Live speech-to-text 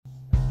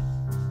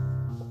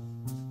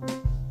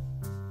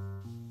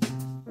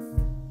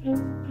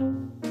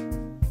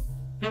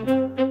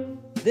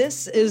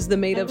This is the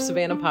Made of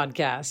Savannah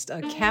podcast,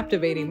 a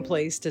captivating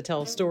place to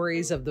tell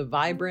stories of the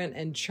vibrant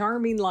and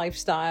charming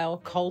lifestyle,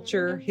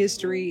 culture,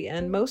 history,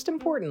 and most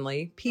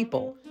importantly,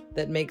 people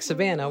that make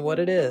Savannah what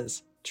it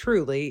is,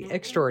 truly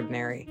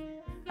extraordinary.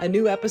 A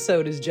new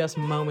episode is just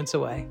moments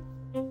away.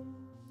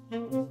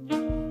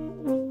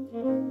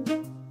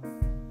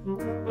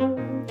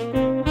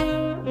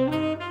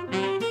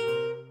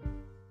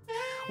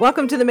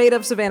 Welcome to the Made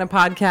of Savannah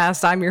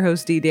podcast. I'm your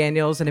host, Dee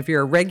Daniels, and if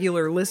you're a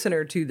regular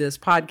listener to this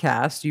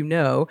podcast, you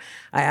know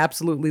I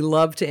absolutely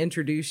love to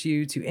introduce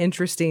you to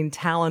interesting,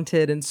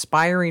 talented,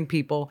 inspiring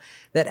people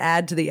that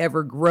add to the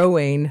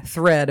ever-growing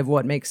thread of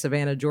what makes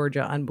Savannah,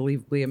 Georgia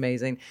unbelievably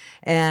amazing.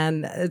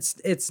 And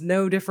it's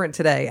no different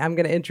today. I'm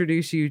going to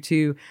introduce you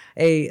to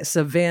a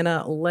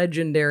Savannah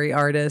legendary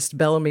artist,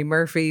 Bellamy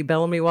Murphy.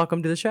 Bellamy,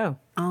 welcome to the show.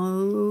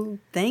 Oh,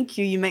 thank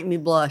you. You make me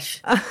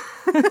blush. I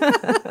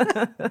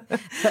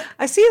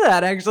see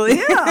that, actually.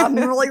 Yeah, I'm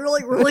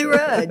really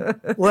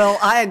red. Well,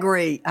 I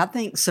agree. I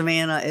think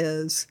Savannah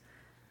is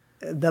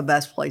the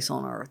best place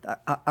on earth.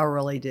 I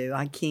really do.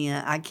 I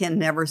can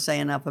never say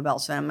enough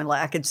about Savannah. I mean,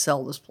 like, I could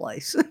sell this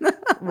place.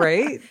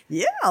 Right?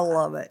 Yeah, I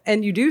love it.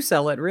 And you do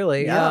sell it,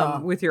 really,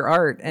 with your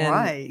art. And,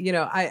 right. You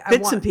know,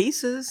 Bits and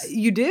pieces.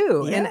 You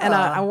do. Yeah. And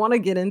I want to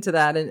get into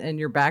that and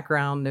your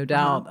background, no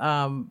doubt.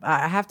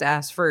 I have to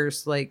ask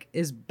first, like,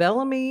 is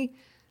Bellamy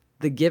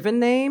the given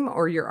name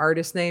or your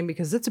artist name?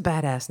 Because it's a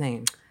badass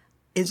name.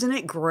 Isn't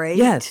it great?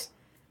 Yes.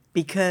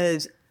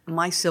 Because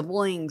my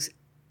siblings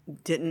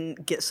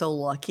didn't get so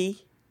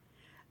lucky.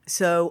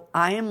 So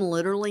I am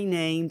literally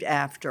named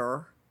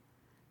after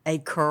a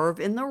curve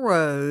in the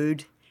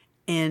road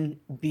in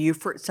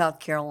Beaufort, South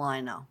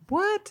Carolina.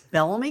 What?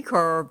 Bellamy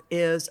Curve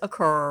is a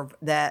curve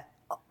that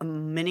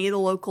many of the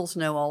locals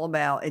know all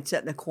about. It's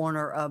at the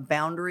corner of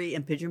Boundary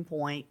and Pigeon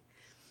Point.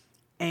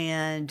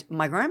 And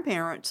my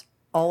grandparents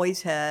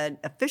always had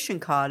a fishing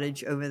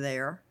cottage over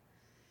there.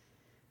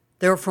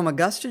 They were from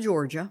Augusta,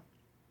 Georgia,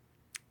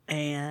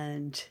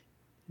 and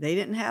they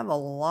didn't have a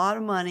lot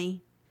of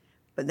money,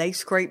 but they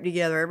scraped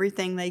together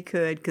everything they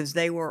could because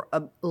they were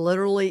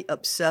literally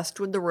obsessed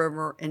with the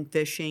river and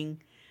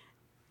fishing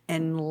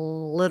and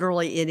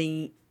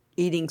literally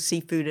eating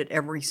seafood at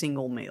every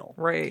single meal.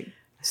 Right.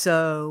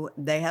 So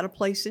they had a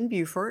place in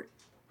Beaufort,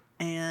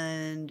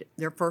 and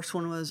their first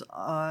one was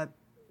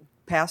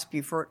past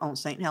Beaufort on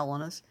St.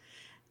 Helena's.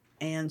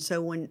 And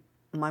so when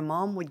my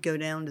mom would go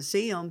down to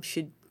see them,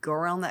 she'd go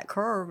around that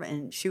curve,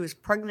 and she was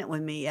pregnant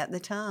with me at the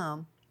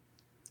time.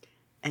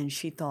 And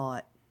she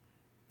thought,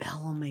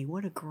 Bellamy,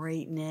 what a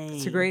great name.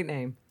 It's a great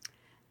name.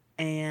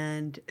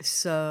 And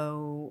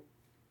so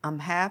I'm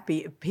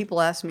happy.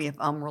 People ask me if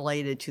I'm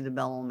related to the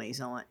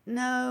Bellamys. I went,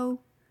 no.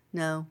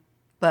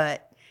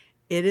 But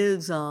it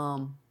is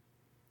a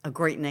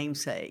great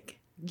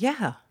namesake.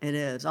 Yeah. It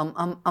is.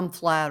 I'm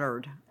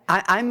flattered.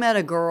 I met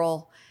a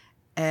girl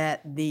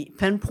at the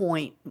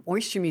Pinpoint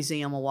Oyster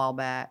Museum a while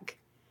back,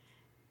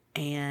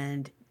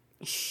 and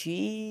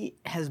she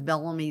has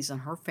Bellamy's in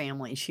her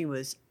family. She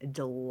was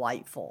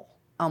delightful.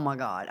 Oh my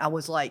God. I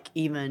was like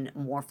even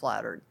more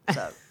flattered.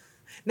 So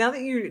now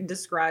that you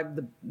described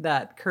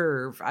that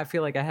curve, I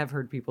feel like I have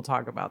heard people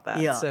talk about that.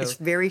 Yeah, so, it's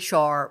very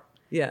sharp.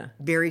 Yeah.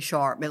 Very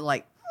sharp, but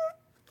like,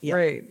 yeah.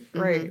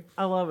 Right.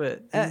 I love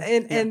it.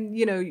 And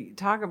you know, you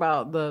talk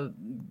about the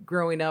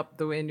growing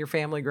up, in your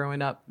family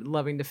growing up,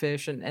 loving to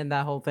fish and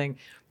that whole thing.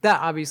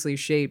 That obviously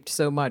shaped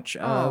so much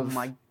of, oh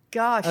my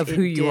gosh, of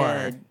who you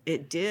are.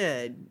 It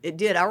did.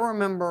 I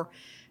remember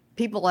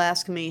people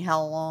ask me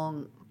how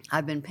long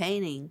I've been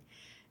painting,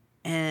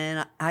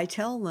 and I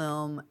tell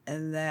them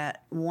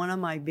that one of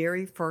my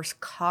very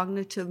first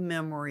cognitive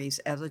memories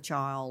as a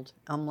child,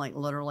 I'm like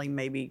literally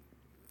maybe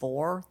 3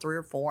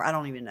 or 4, I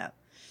don't even know,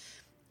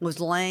 was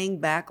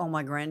laying back on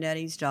my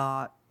granddaddy's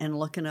dock and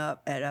looking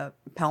up at a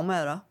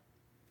palmetto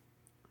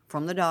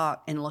from the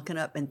dock and looking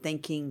up and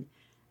thinking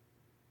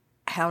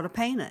how to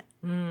paint it.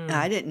 And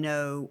I didn't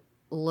know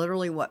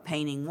literally what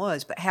painting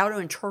was, but how to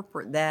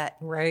interpret that.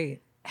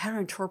 Right. How to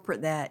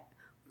interpret that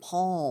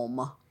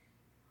palm.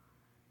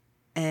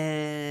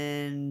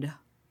 And,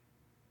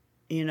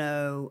 you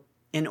know,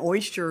 and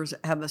oysters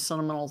have a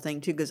sentimental thing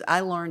too, because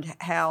I learned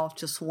how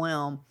to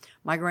swim.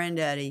 My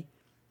granddaddy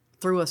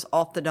threw us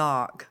off the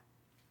dock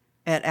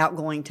at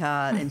outgoing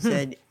tide and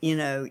said, you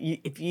know,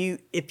 if you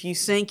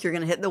sink, you're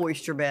going to hit the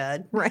oyster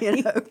bed. Right.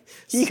 You know,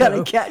 you got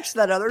to catch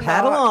that other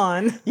paddle dock.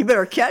 On. You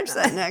better catch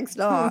that next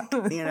dock,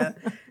 you know.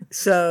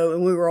 So,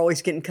 and we were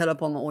always getting cut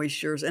up on the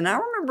oysters. And I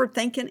remember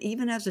thinking,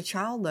 even as a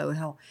child,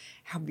 though,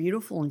 how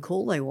beautiful and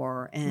cool they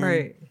were. And,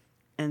 right.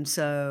 And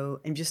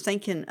so, and just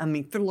thinking, I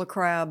mean, fiddler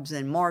crabs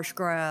and marsh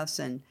grass,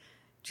 and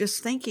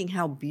just thinking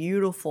how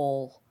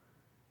beautiful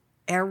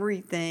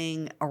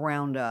everything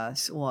around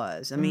us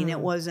was. I mean, it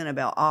wasn't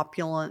about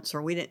opulence,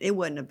 or it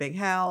wasn't a big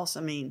house.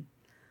 I mean,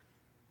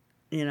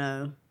 you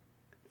know.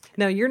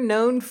 Now, you're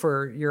known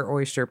for your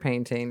oyster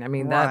painting. I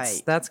mean,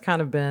 right. that's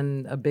kind of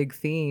been a big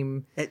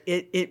theme.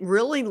 It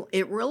really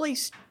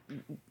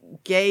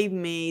gave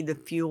me the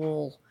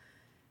fuel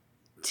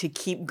to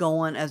keep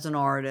going as an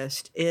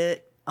artist.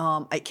 It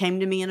it came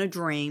to me in a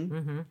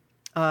dream.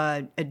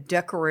 A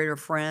decorator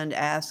friend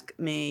asked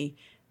me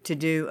to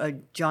do a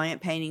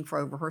giant painting for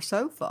over her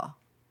sofa.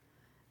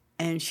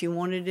 And she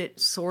wanted it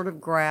sort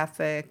of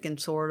graphic and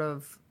sort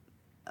of,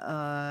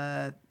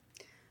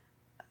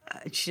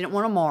 she didn't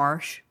want a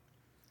marsh.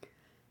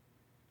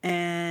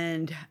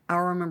 And I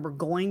remember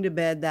going to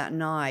bed that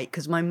night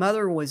because my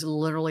mother was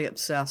literally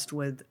obsessed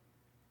with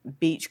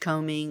beach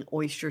combing,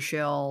 oyster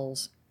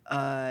shells,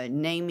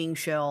 naming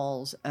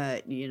shells,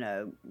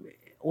 oystering,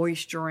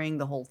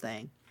 the whole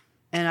thing.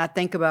 And I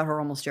think about her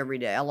almost every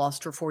day. I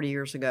lost her 40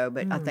 years ago,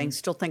 but I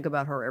still think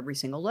about her every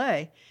single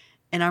day.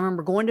 And I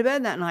remember going to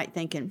bed that night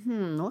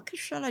thinking, what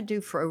should I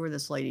do for over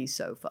this lady's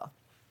sofa?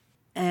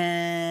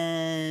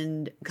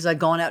 And because I'd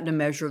gone out to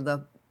measure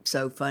the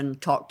sofa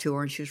and talked to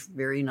her, and she was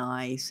very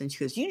nice. And she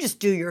goes, you just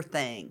do your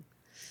thing.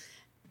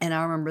 And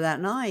I remember that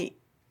night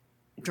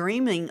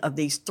dreaming of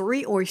these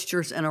 3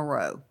 oysters in a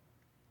row.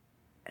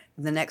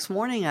 The next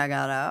morning I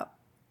got up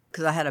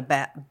because I had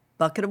a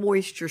bucket of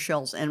oyster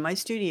shells in my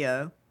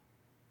studio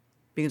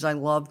because I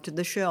loved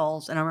the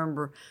shells. And I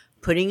remember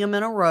putting them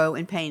in a row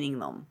and painting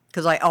them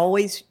because I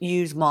always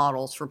use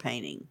models for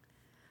painting.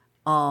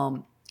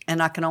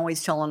 And I can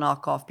always tell a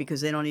knockoff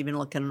because they don't even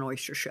look at an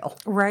oyster shell.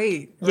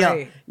 Right. Yeah.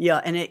 Right. Yeah.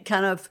 And it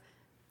kind of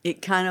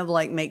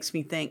like makes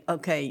me think,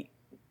 okay,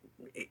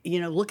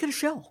 look at a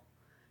shell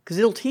because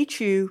it'll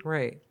teach you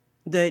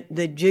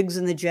the jigs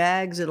and the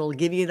jags. It'll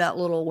give you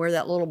where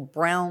that little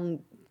brown,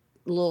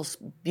 little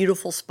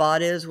beautiful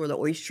spot is where the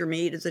oyster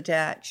meat is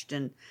attached,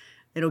 and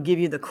it'll give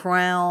you the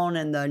crown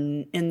and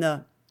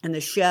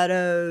the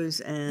shadows.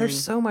 And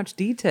there's so much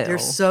detail.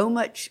 There's so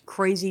much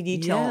crazy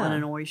detail in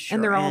an oyster,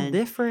 and they're all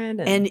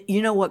different. And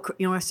you know what?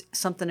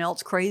 Something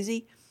else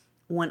crazy.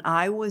 When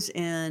I was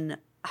in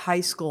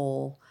high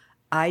school,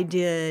 I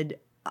did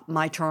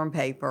my term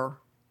paper.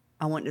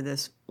 I went to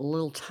this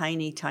little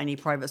tiny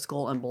private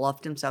school in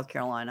Bluffton, South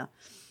Carolina.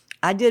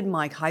 I did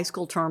my high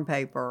school term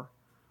paper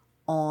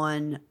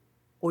on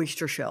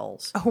oyster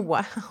shells. Oh,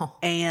 wow.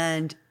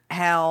 And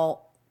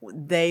how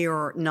they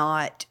are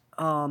not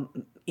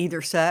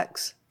either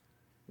sex.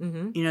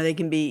 They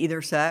can be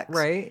either sex.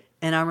 Right.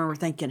 And I remember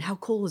thinking, how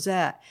cool is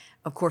that?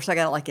 Of course, I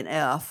got like an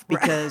F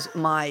because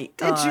my...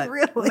 Did you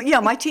really?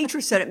 Yeah, my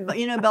teacher said it. But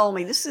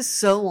Bellamy, this is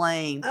so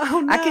lame. Oh,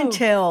 no. I can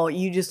tell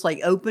you just like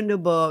opened a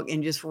book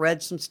and just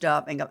read some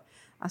stuff and go...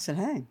 I said,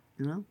 hey,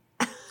 do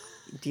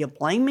you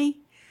blame me?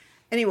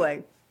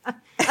 Anyway.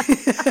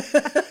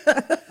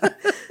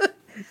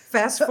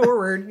 Fast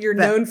forward, you're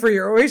known for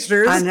your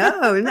oysters. I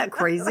know. Isn't that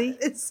crazy?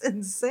 It's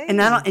insane.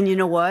 And you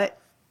know what?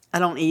 I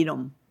don't eat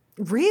them.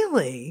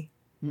 Really?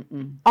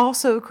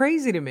 Also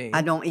crazy to me.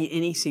 I don't eat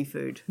any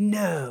seafood.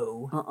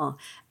 No.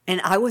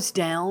 And I was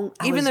down.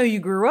 Even though you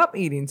grew up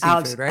eating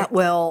seafood, right?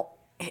 Well,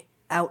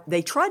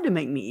 they tried to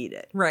make me eat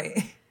it.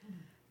 Right.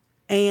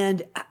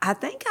 And I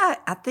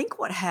think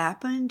what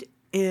happened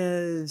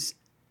is,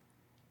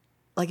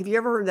 like, have you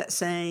ever heard that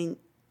saying,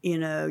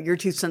 you're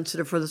too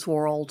sensitive for this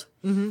world?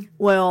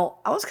 Well,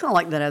 I was kind of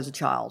like that as a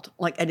child.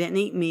 Like, I didn't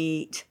eat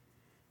meat,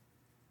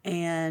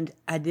 and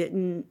I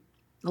didn't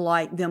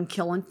like them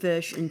killing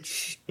fish and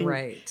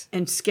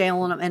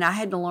scaling them. And I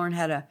had to learn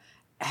how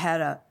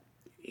to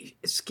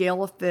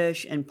scale a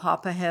fish and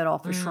pop a head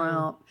off a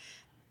shrimp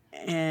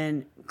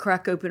and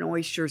crack open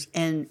oysters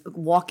and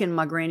walk in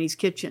my granny's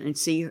kitchen and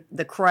see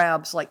the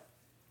crabs like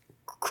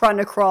trying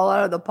to crawl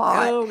out of the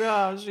pot. Oh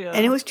gosh, yeah.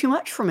 And it was too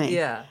much for me.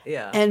 Yeah,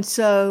 yeah. And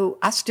so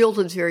I still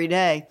to this very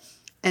day.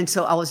 And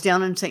so I was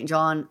down in St.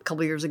 John a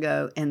couple of years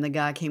ago, and the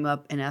guy came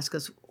up and asked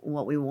us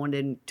what we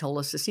wanted and told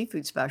us the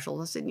seafood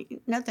special. I said,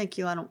 no, thank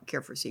you. I don't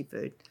care for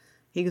seafood.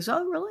 He goes,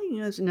 oh, really?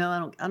 I said,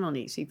 no, I don't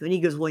eat seafood. And he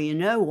goes,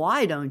 well,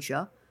 why don't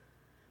you?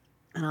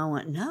 And I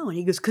went, no. And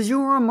he goes, because you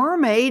were a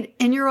mermaid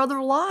in your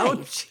other life. Oh,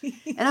 geez.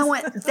 And I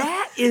went,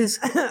 that is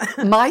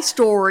my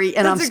story,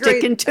 and I'm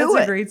sticking to it.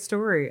 That's a great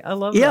story. I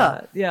love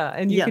that. Yeah,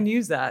 and you can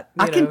use that.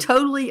 I'm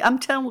totally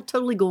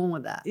going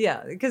with that.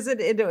 Yeah, because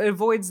it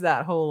avoids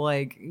that whole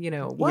what?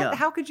 Yeah.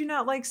 How could you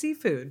not like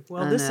seafood?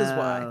 Well, this is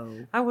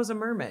why. I was a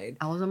mermaid.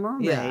 I was a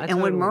mermaid. Yeah,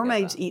 and when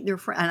mermaids eat their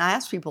friends, and I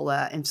ask people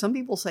that, and some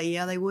people say,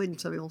 yeah, they would,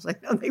 and some people say,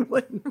 no, they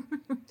wouldn't.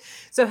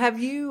 So have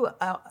you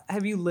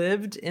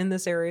lived in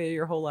this area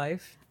your whole life?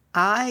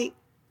 I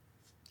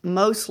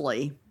left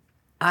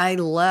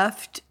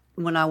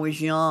when I was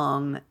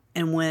young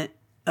and went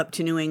up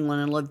to New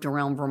England and lived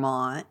around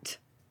Vermont.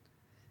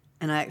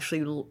 And I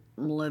actually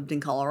lived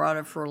in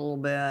Colorado for a little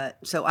bit.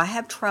 So I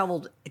have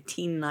traveled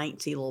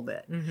teeny-ninety a little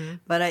bit.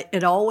 But I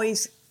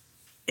always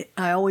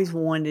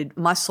wanted,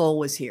 my soul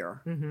was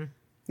here.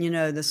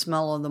 The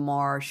smell of the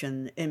marsh,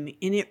 and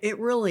it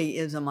really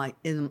is in my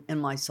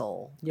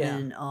soul. Yeah.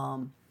 And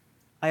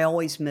I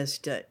always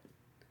missed it.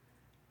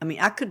 I mean,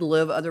 I could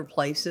live other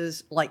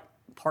places, like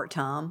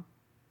part-time,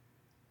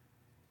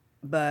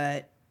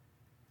 but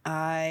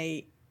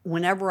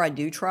whenever I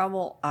do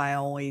travel,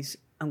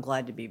 I'm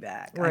glad to be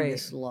back. Right. I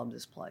just love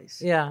this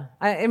place. Yeah.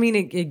 I mean,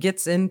 it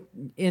gets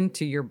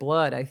into your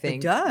blood, I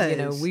think. It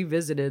does. We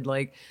visited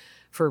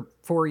for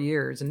 4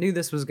 years and knew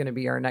this was going to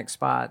be our next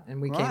spot.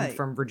 And we came Right.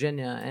 from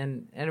Virginia.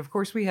 And of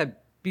course, we had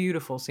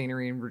beautiful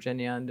scenery in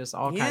Virginia and just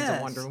all kinds of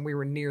Yes. wonder. And we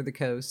were near the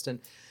coast.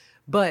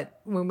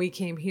 But when we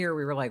came here,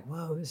 we were like,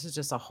 whoa, this is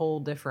just a whole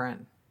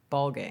different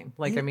ball game.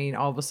 Like, I mean,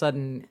 all of a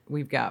sudden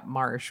we've got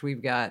marsh,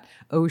 we've got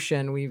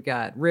ocean, we've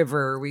got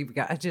river, we've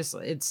got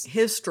it's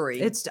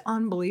History. it's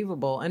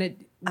unbelievable. And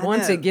I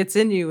once know. it gets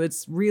in you,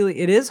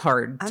 it is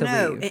hard I to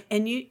know. leave.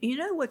 And you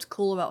know what's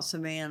cool about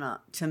Savannah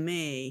to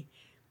me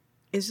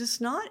is it's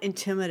not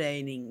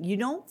intimidating. You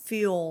don't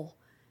feel,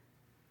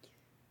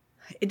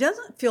 it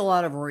doesn't feel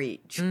out of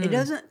reach. It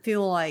doesn't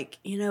feel like,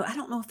 I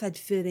don't know if I'd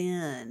fit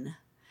in.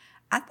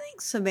 I think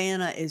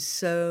Savannah is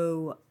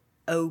so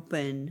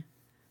open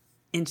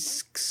and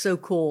so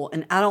cool.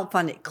 And I don't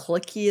find it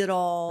cliquey at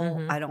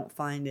all. I don't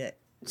find it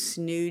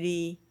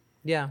snooty.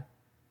 Yeah.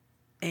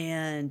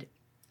 And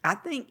I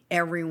think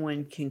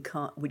everyone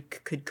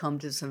could come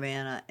to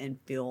Savannah and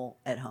feel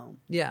at home.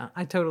 Yeah,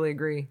 I totally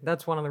agree.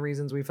 That's one of the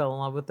reasons we fell in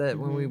love with it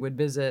when we would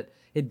visit.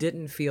 It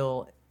didn't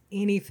feel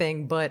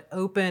anything but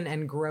open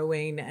and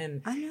growing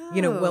and, I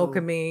know.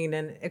 welcoming.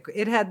 And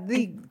it had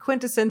the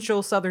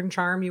quintessential Southern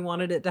charm you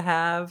wanted it to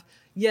have,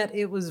 yet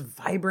it was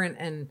vibrant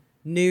and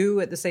new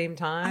at the same I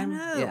time.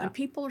 know. Yeah. And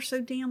people are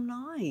so damn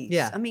nice.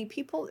 Yeah. I mean,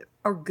 people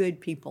are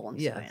good people in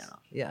Yes. Savannah.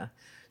 Yeah.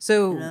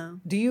 So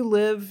do you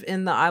live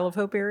in the Isle of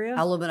Hope area?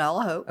 I live in Isle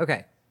of Hope.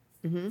 Okay.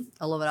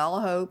 I live in Isle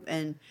of Hope.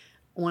 And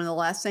one of the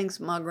last things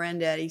my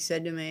granddaddy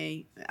said to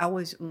me, I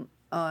was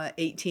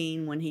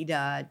 18 when he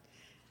died,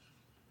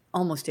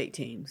 almost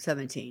 18,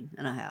 17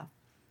 and a half.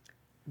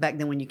 Back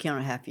then when you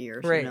counted half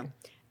years, Right.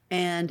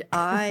 And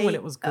I When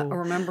it was cool.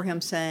 remember him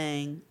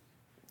saying,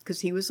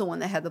 because he was the one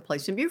that had the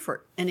place in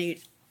Beaufort. And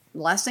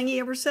last thing he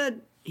ever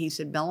said, he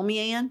said, Bellamy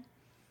Ann,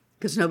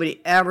 because nobody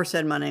ever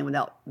said my name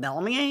without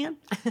Bellamy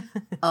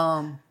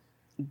Ann.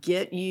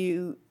 Get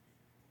you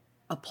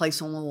a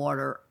place on the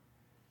water.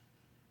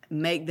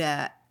 Make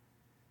that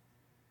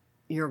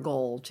your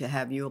goal to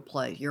have you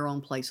your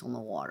own place on the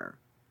water.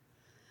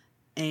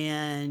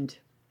 And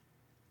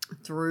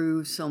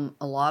through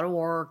a lot of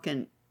work,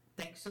 and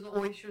thanks to the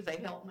oysters, they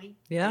helped me.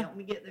 Yeah. They helped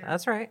me get there.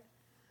 That's right.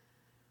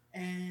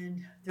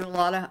 And through a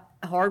lot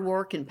of hard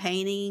work and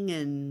painting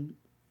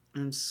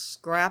and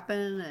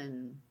scrapping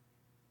and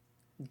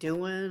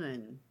doing,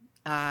 and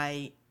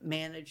I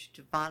managed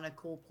to find a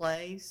cool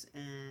place,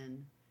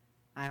 and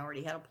I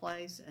already had a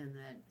place, and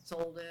then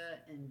sold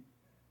it and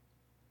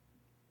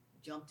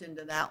jumped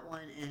into that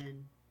one,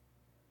 and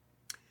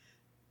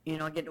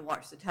I get to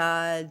watch the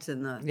tides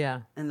and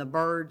the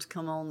birds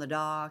come on the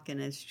dock, and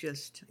it's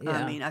just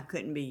I mean, I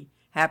couldn't be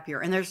happier.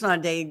 And there's not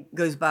a day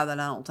goes by that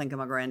I don't think of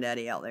my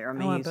granddaddy out there. I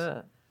mean, I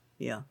bet.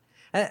 Yeah.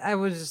 I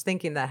was just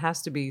thinking that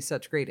has to be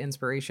such great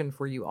inspiration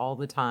for you all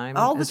the time.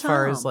 All the as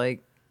far as time.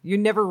 like you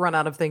never run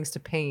out of things to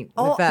paint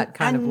with that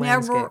kind of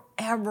landscape.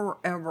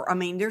 Ever. I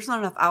mean, there's not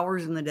enough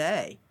hours in the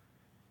day.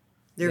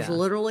 There's Yeah.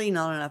 literally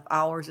not enough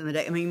hours in the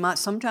day. I mean,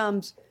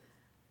 sometimes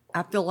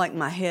I feel like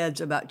my head's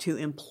about to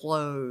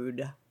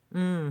implode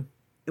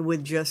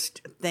with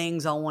just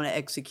things I want to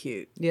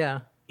execute. Yeah.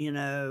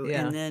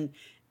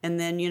 And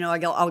then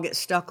I'll get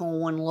stuck on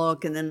one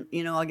look, and then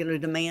I'll get a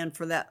demand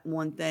for that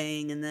one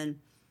thing, and then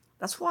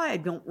that's why I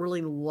don't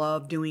really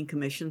love doing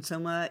commissions so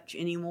much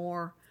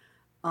anymore.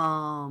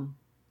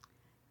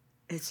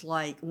 It's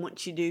like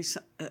once you do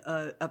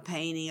a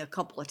painting a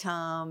couple of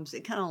times,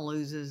 it kind of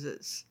loses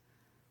its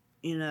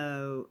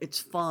it's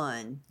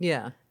fun.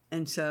 Yeah.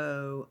 And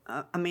so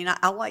I mean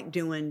I like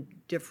doing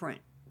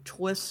different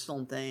twists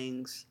on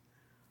things.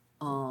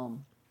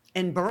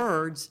 And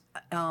birds,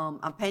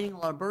 I'm painting a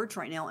lot of birds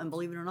right now, and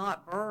believe it or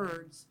not,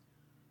 birds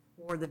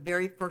were the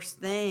very first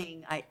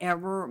thing I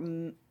ever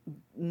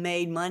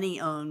made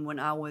money on when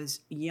I was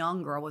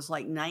younger. I was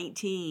like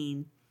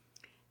 19,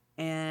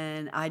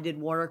 and I did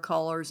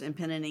watercolors and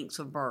pen and inks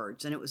of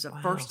birds, and it was the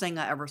first thing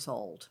I ever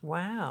sold.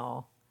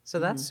 Wow. So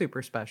that's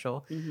super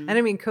special. And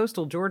I mean,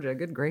 coastal Georgia,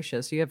 good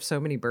gracious, you have so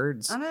many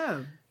birds I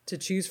know. to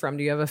choose from.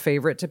 Do you have a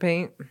favorite to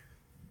paint?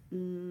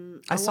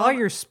 I saw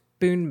your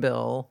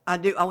spoonbill. I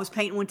do. I was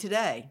painting one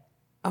today.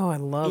 Oh, I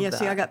love that.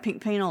 See, I got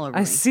pink paint all over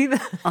I me. see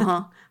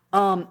that.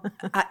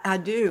 I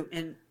do,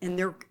 and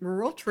they're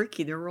real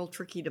tricky. They're real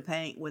tricky to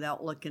paint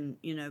without looking,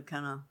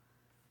 kind of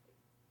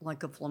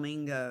like a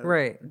flamingo.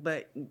 Right.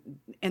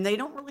 And they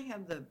don't really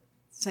have the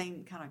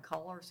same kind of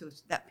color, so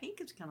that pink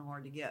is kind of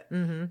hard to get.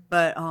 Mm-hmm.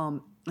 But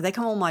they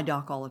come on my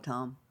dock all the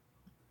time,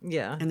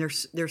 Yeah. and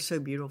they're so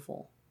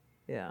beautiful.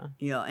 Yeah.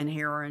 Yeah, and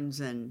herons,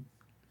 and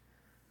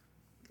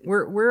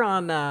We're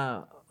on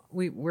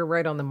we're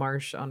right on the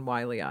marsh on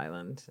Wiley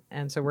Island,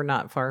 and so we're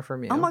not far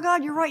from you. oh my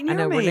God, you're right near I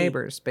know me. we're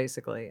neighbors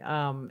basically.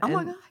 Oh my and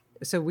God.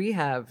 So we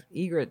have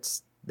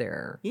egrets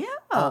there Yeah.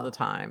 all the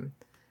time,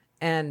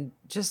 and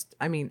just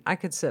I mean I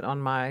could sit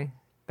on my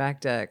back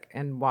deck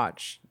and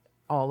watch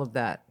all of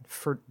that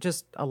for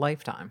just a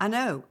lifetime. I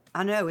know,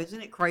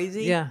 isn't it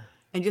crazy? Yeah.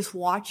 And just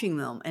watching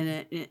them,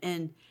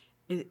 and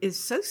it's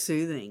so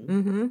soothing.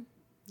 Mm-hmm.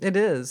 It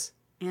is.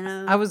 You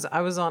know, I was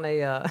on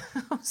a I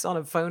was on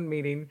a phone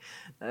meeting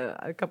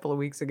a couple of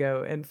weeks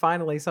ago, and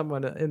finally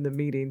someone in the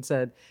meeting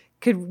said,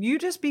 "Could you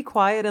just be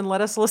quiet and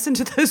let us listen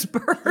to those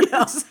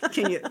birds?"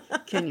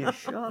 Can you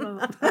shut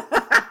up?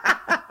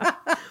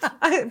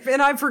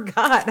 I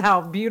forgot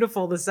how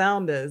beautiful the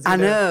sound is. I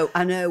know.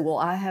 Well,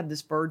 I have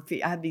these bird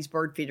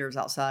feeders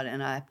outside,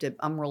 and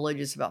I'm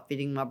religious about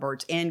feeding my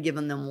birds and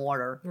giving them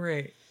water.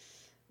 Right.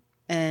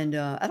 And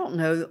I don't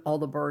know all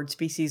the bird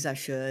species I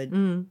should.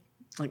 Mm.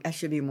 Like, I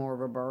should be more of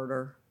a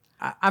birder.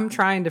 I'm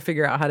trying to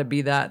figure out how to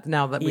be that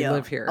now that we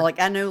live here. Like,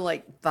 I know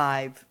like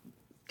 5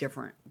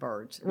 different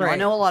birds. Now, Right. I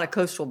know a lot of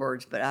coastal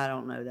birds, but I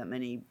don't know that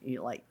many,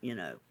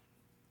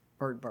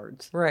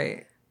 birds.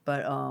 Right.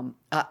 But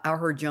I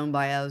heard Joan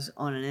Baez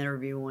on an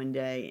interview one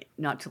day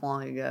not too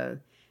long ago,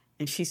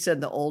 and she said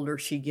the older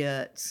she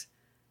gets,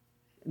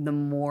 the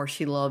more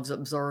she loves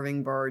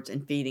observing birds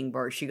and feeding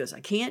birds. She goes, I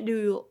can't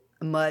do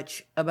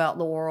much about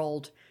the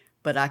world,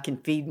 but I can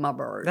feed my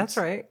birds. That's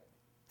right.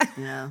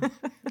 You know?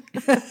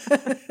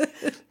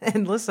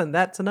 And listen,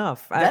 that's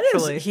enough. That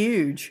Actually, is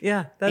huge.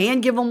 Yeah.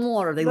 And give them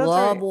water. They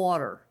love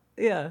water.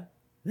 Yeah.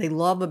 They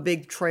love a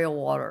big trail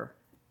water.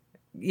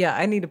 Yeah,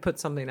 I need to put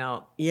something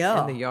out in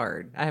the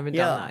yard. I haven't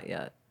done that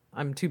yet.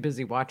 I'm too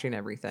busy watching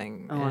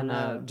everything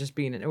just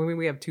being. I mean,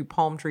 we have 2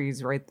 palm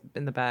trees right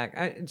in the back.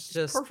 It's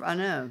just perfect. I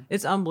know,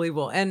 it's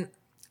unbelievable. And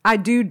I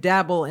do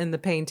dabble in the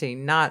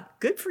painting.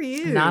 Not good for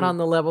you. Not on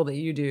the level that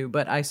you do,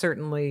 but I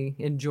certainly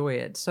enjoy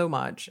it so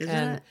much.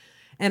 Isn't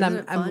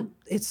it fun?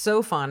 It's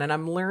so fun, and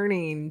I'm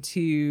learning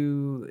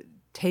to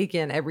take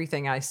in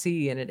everything I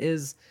see. And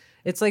it's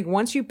like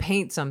once you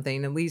paint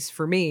something, at least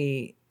for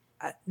me.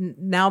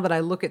 Now that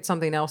I look at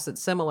something else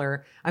that's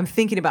similar, I'm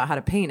thinking about how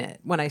to paint it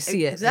when I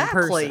see it in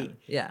person.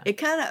 Yeah. It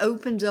kind of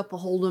opens up a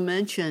whole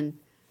dimension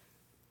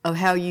of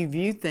how you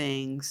view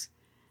things.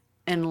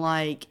 And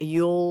like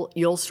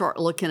you'll start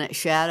looking at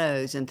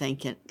shadows and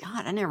thinking,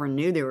 God, I never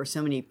knew there were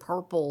so many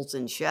purples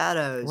and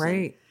shadows.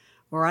 Right.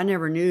 Or I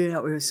never knew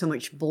that there was so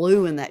much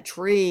blue in that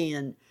tree.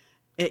 And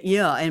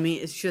I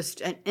mean, it's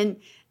just, and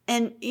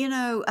you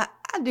know,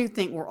 I do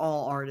think we're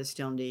all artists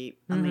down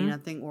deep. Mm-hmm. I mean, I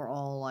think we're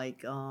all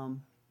like,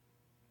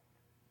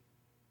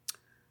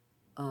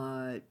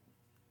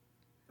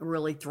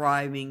 really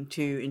thriving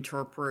to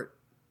interpret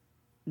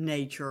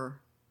nature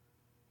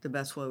the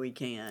best way we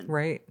can.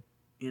 Right.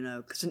 You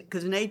know,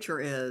 because nature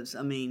is,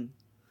 I mean,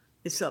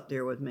 it's up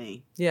there with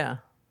me. Yeah.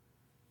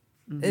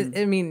 Mm-hmm.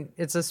 I mean,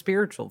 it's a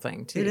spiritual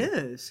thing too. It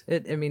is.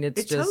 It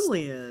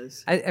totally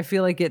is. I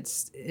feel like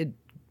it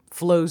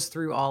flows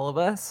through all of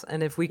us,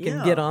 and if we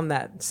can get on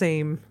that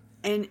same.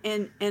 And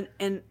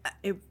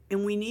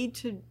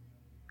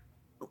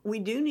we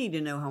do need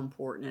to know how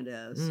important it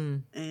is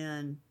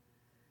and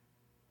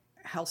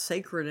how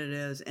sacred it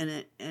is,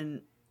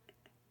 and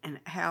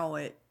how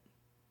it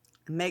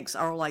makes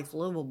our life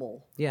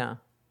livable. Yeah.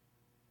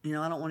 You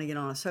know, I don't want to get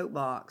on a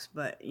soapbox,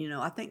 but you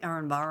know, I think our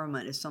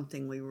environment is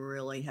something we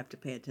really have to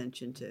pay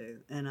attention to,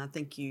 and I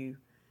think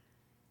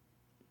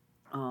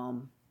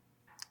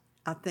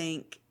I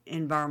think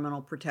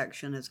environmental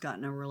protection has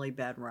gotten a really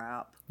bad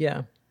rap.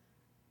 Yeah,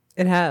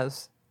 it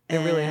has. It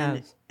really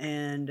has.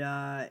 And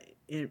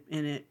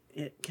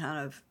it kind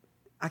of,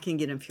 I can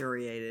get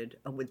infuriated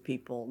with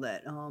people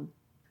that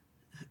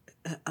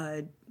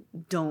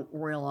don't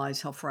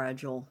realize how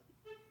fragile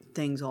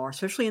things are,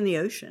 especially in the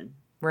ocean.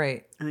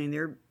 Right. I mean,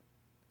 they're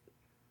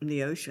in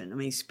the ocean. I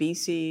mean,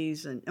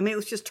 species, and I mean, it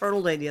was just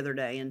Turtle Day the other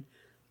day, and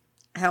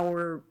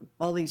how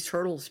all these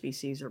turtle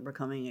species are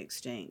becoming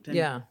extinct.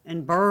 And,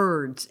 and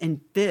birds and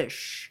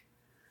fish.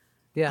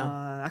 Yeah.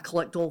 I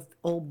collect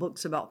old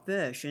books about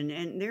fish,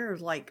 and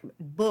there's like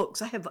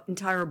books. I have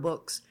entire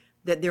books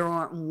that there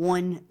aren't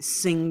one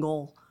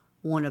single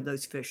one of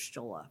those fish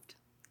still left.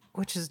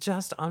 Which is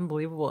just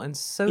unbelievable and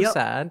so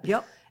sad.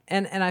 Yep.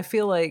 And I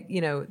feel like,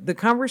 you know, the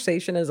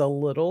conversation is a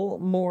little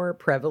more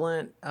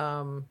prevalent.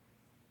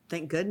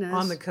 Thank goodness.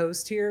 On the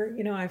coast here.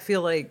 You know, I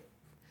feel like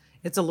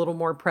it's a little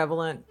more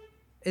prevalent.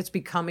 It's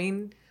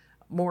becoming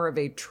more of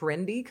a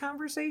trendy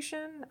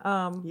conversation,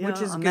 which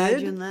is good.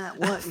 Imagine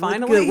that.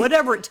 Finally, good.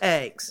 Whatever it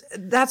takes.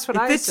 That's what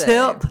I say. If it's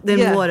hip,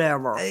 then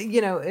whatever. You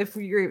know,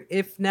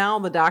 if now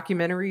the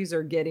documentaries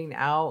are getting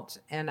out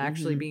and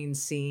actually being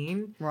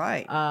seen,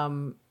 right?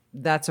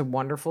 That's a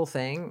wonderful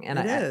thing, and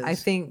I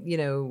think, you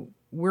know,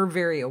 we're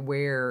very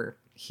aware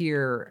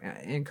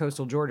here in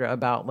coastal Georgia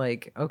about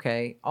like,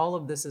 okay, all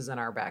of this is in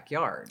our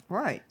backyard.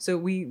 Right. So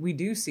we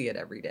do see it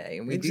every day,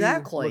 and we do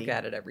look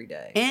at it every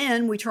day.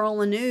 And we turn on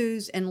the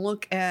news and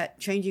look at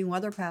changing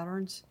weather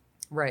patterns.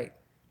 Right.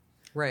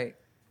 Right.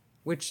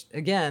 Which,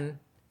 again,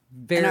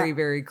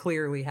 very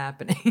clearly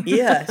happening.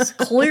 Yes,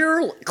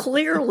 clearly.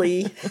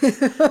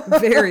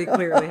 Very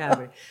clearly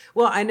happening.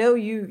 Well, I know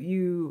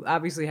you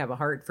obviously have a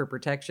heart for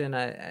protection.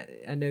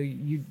 I know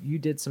you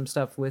did some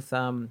stuff with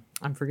I'm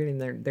forgetting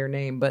their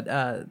name, but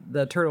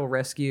the turtle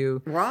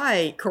rescue.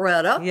 Right,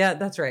 Coretta. Yeah,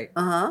 that's right.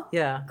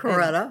 Yeah,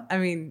 Coretta. I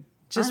mean,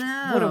 just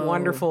what a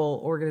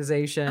wonderful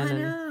organization. I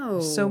know.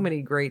 And so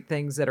many great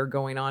things that are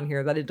going on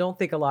here that I don't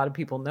think a lot of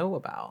people know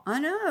about. I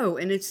know,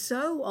 and it's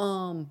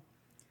so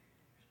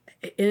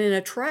and it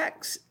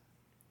attracts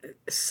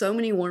so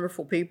many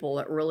wonderful people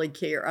that really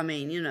care. I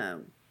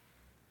mean,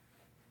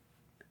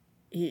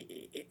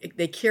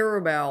 they care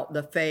about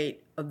the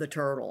fate of the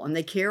turtle, and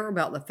they care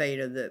about the fate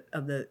of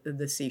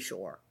the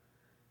seashore.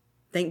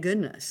 Thank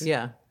goodness.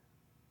 Yeah.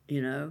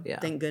 Yeah.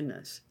 Thank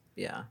goodness.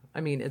 Yeah.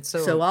 I mean, it's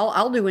so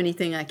I'll do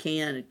anything I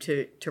can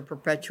to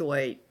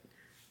perpetuate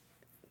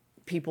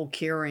people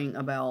caring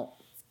about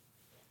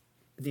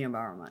the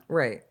environment.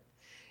 Right.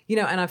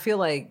 And I feel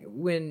like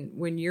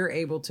when you're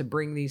able to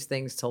bring these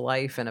things to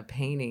life in a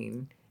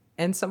painting,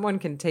 and someone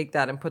can take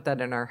that and put that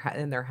in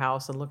their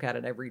house and look at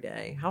it every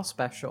day, how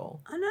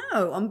special. I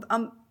know.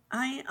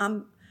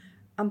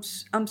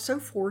 I'm so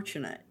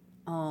fortunate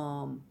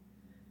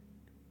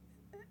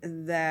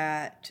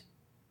that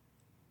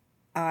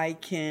I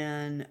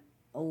can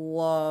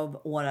love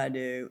what I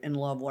do and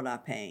love what I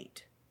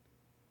paint.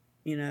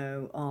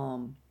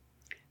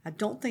 I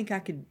don't think I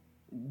could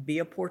be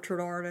a portrait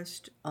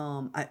artist.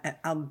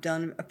 I've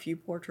done a few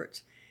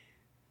portraits,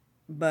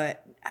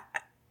 but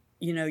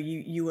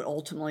you would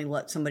ultimately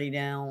let somebody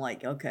down.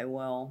 Like, okay,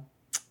 well,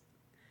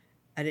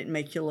 I didn't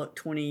make you look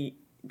 20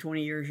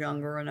 years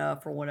younger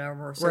enough or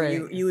whatever. So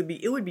right.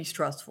 it would be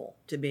stressful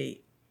to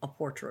be a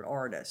portrait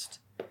artist.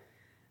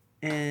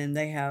 And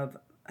they have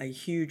a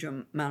huge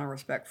amount of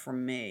respect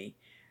from me.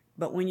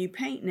 But when you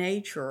paint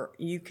nature,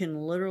 you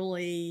can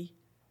literally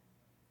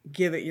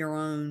give it your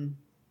own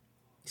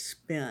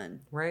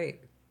spin.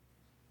 Right.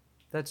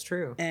 That's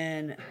true.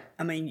 And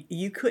I mean,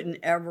 you couldn't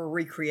ever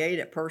recreate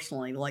it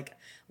personally. Like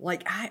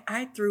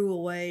I threw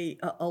away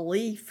a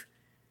leaf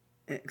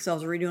because I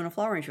was redoing a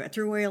flower arrangement. I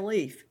threw away a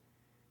leaf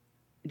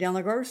down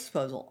the garbage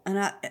disposal, and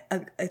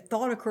a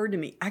thought occurred to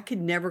me: I could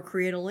never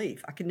create a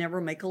leaf. I could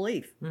never make a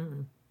leaf.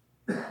 Mm.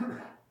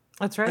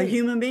 That's right. A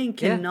human being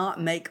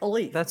cannot make a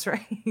leaf. That's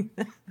right.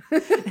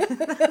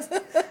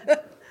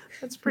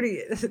 That's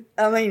pretty.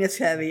 I mean, it's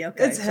heavy.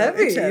 Okay, it's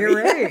heavy. You're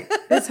right.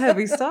 It's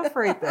heavy stuff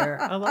right there.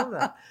 I love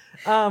that.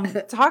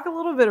 Talk a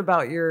little bit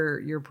about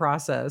your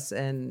process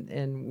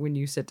and when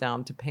you sit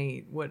down to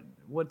paint.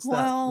 What's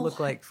that look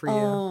like for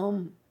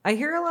you? I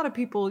hear a lot of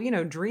people,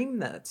 dream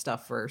that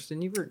stuff first,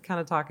 and you were kind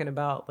of talking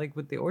about like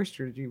with the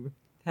oysters, you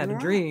had a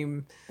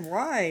dream,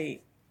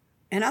 right?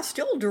 And I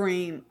still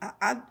dream.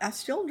 I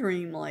still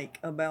dream like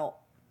about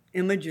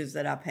images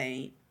that I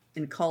paint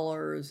in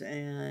colors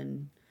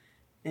and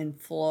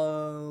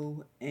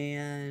flow,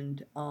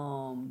 and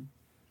I'm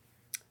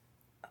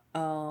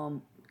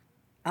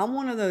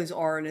one of those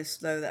artists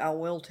though that I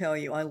will tell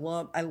you I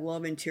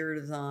love interior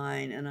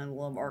design, and I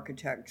love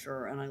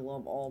architecture, and I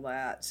love all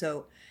that.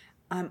 So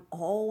I'm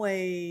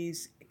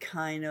always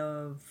kind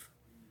of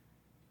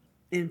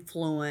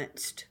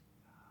influenced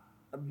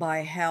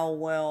by how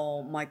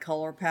well my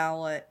color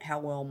palette, how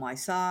well my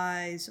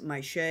size,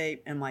 my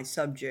shape, and my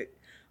subject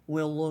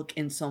will look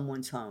in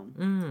someone's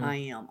home. I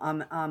am.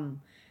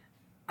 I'm,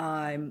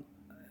 I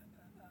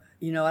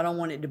don't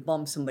want it to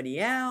bum somebody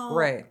out.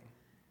 Right.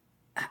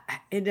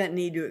 It doesn't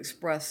need to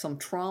express some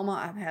trauma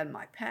I've had in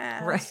my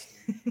past. Right.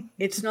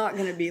 It's not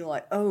going to be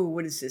like, oh,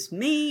 what does this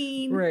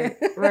mean? Right.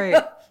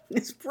 Right.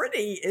 It's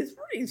pretty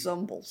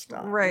simple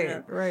stuff.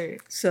 Right. Right.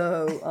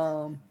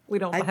 So, we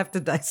don't have to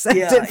dissect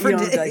it for you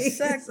don't days.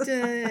 dissect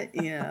it.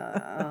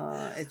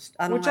 Yeah.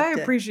 Which I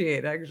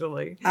appreciate,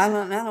 actually. I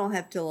don't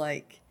have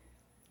to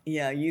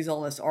use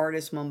all this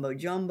artist mumbo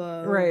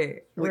jumbo.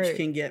 Right. Which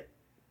can get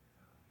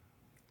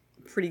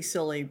pretty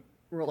silly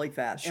really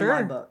fast sure.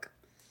 in my book.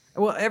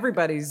 Well,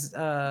 everybody's,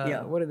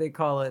 what do they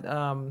call it?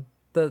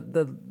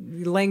 The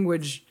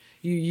language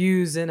you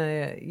use in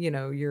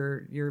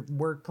your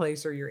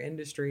workplace or your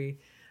industry.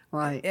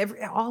 Right.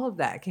 All of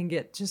that can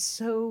get just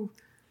so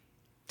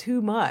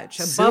too much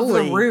above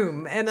the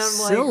room. And I'm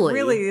like,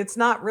 really, it's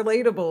not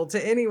relatable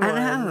to anyone.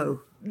 I know.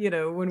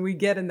 When we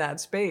get in that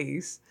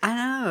space. I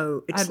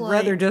know. I'd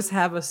rather just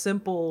have a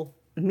simple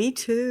me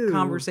too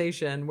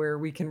conversation where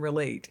we can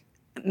relate.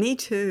 Me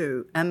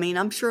too. I mean,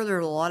 I'm sure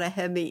there's a lot of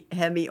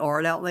heavy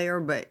art out there,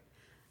 but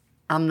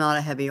I'm not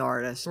a heavy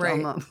artist.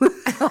 Right.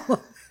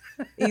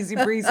 Easy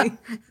breezy.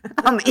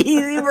 I'm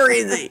easy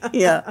breezy.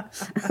 Yeah.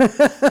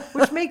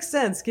 Which makes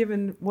sense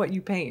given what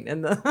you paint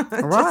and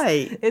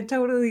right. It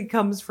totally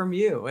comes from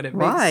you, and it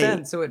makes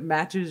sense. So it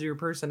matches your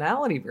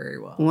personality very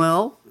well.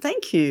 Well,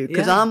 thank you,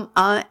 because I'm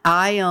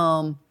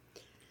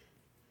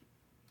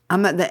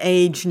at the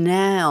age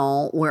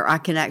now where I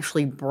can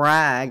actually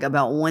brag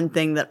about one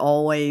thing that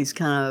always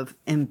kind of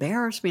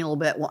embarrassed me a little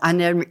bit. Well, I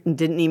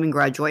didn't even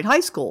graduate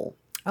high school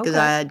because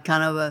I had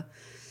kind of a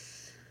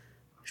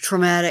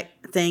traumatic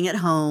thing at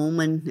home,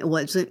 and it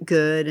wasn't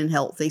good and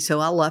healthy. So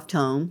I left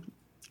home,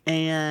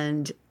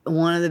 and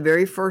one of the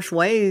very first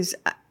ways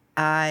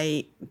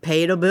I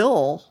paid a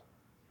bill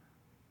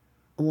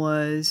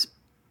was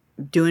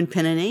doing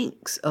pen and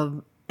inks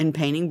and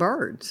painting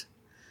birds.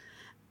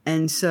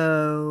 And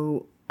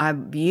so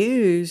I've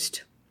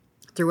used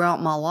throughout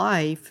my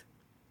life,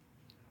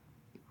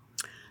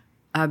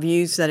 I've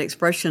used that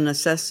expression,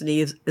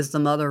 necessity is the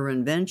mother of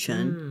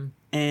invention.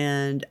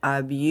 And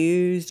I've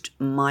used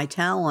my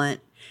talent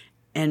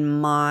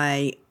and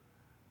my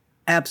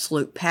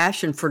absolute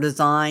passion for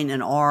design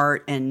and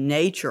art and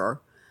nature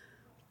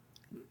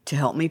to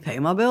help me pay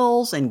my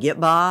bills and get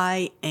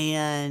by.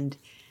 And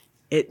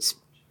it's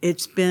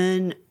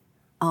been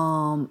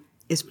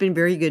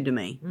very good to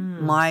me.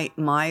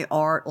 My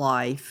art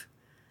life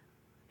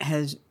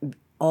has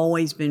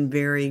always been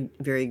very,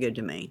 very good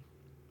to me.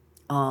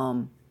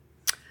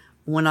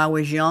 When I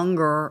was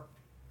younger,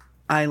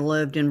 I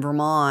lived in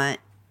Vermont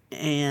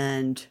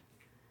and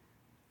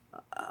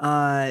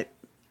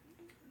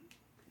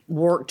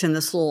worked in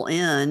this little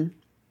inn,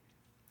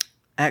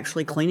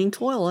 actually cleaning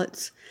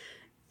toilets,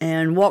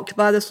 and walked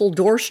by this little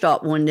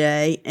doorstop one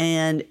day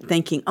and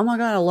thinking, oh my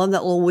God, I love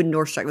that little wooden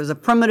doorstop. It was a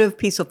primitive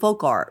piece of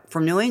folk art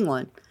from New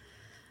England.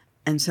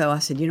 And so I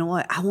said, you know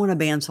what? I want a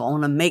bandsaw. I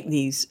want to make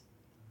these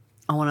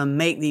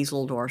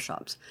little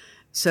doorstops.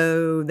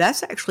 So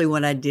that's actually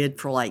what I did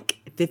for like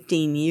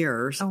 15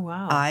 years. Oh,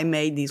 wow. I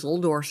made these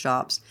little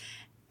doorstops.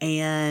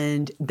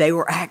 And they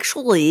were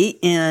actually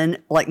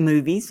in like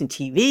movies and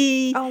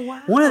TV. Oh,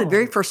 wow. One of the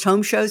very first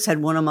home shows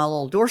had one of my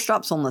little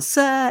doorstops on the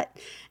set.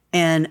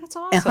 And, That's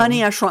awesome. and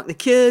Honey, I Shrunk the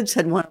Kids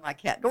had one of my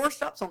cat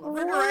doorstops on the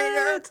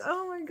refrigerator. What?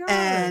 Oh my gosh.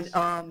 And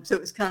so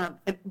it was kind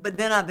of, but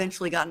then I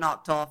eventually got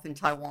knocked off in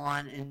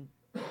Taiwan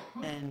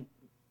and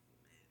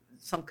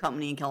some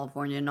company in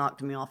California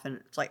knocked me off.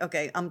 And it's like,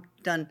 okay, I'm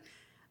done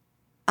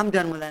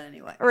with that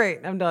anyway. Right.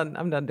 I'm done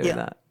doing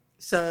that.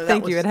 So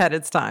Thank you. It had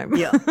its time.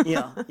 Yeah.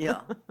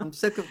 I'm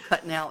sick of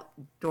cutting out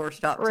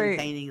doorstops and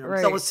painting them.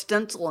 So I was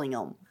stenciling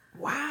them.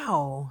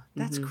 Wow.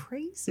 That's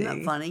crazy. Isn't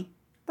that funny?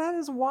 That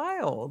is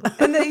wild.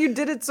 And that you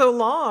did it so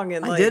long.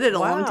 And I did it a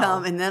long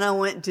time. And then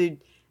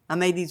I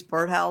made these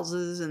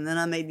birdhouses, and then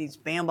I made these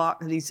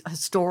these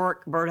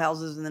historic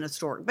birdhouses, and then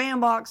historic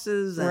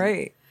bandboxes.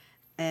 Right.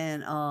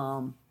 And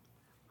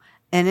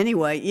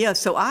anyway, yeah,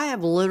 so I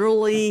have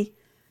literally,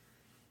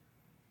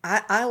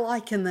 I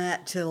liken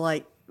that to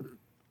like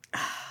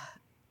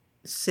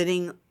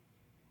sitting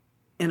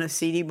in a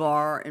seedy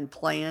bar and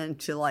playing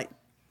to like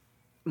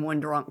one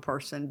drunk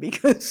person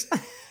because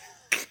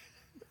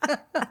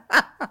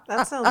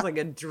that sounds like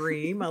a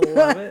dream. I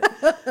love it.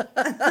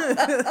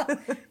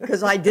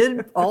 Because I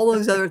did all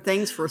those other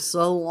things for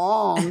so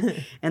long,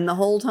 and the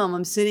whole time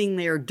I'm sitting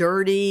there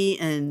dirty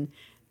and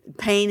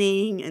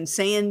painting and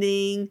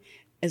sanding,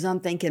 as I'm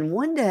thinking,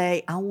 one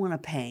day I want to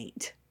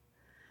paint.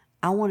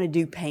 I want to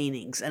do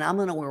paintings, and I'm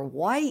going to wear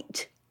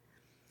white,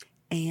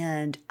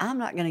 and I'm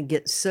not going to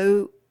get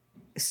so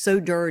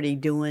dirty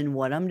doing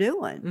what I'm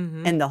doing.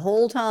 Mm-hmm. And the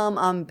whole time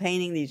I'm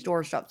painting these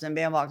doorstops and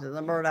bandboxes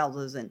and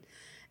birdhouses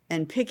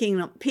and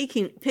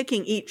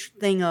picking each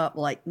thing up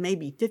like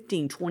maybe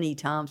 15, 20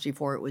 times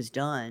before it was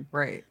done.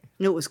 Right.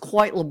 And it was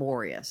quite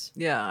laborious.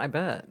 Yeah, I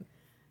bet.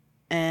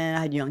 And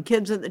I had young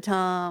kids at the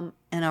time,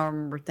 and I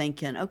remember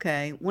thinking,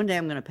 okay, one day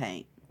I'm going to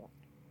paint.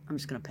 I'm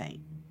just going to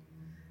paint.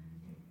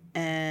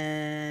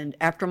 And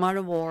after my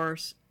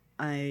divorce,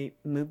 I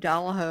moved to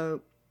Isle of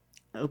Hope,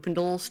 opened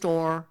a little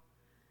store,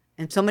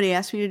 and somebody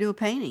asked me to do a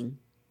painting.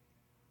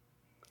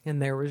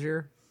 And there was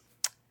your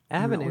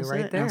avenue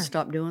right there. I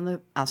stopped doing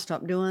the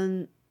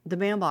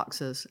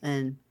bandboxes,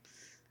 and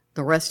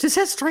the rest is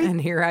history.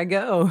 And here I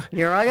go.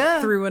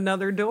 Through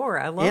another door.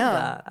 I love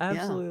that. I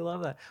absolutely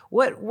love that.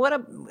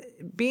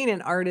 Being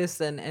an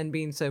artist and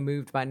being so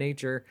moved by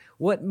nature,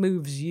 what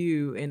moves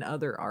you in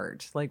other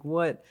art? Like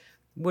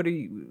who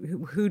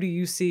do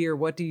you see, or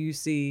what do you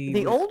see?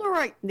 The older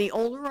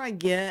I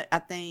get, I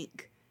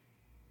think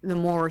the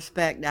more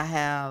respect I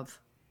have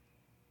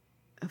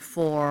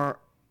for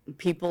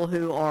people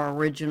who are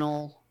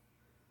original,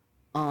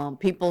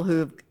 people who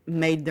have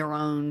made their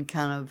own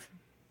kind of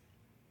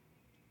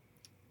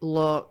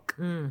look,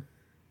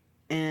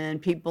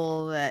 and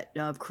people that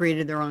have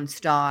created their own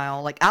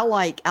style. Like I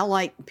like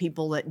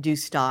people that do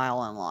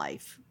style in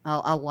life.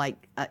 I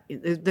like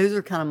those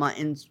are kind of my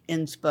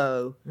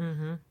inspo.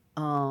 Mm-hmm.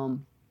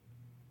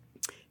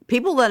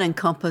 People that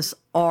encompass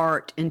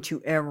art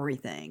into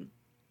everything,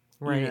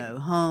 right? You know,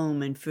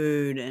 home and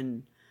food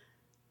and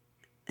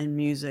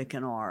music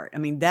and art. I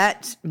mean,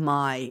 that's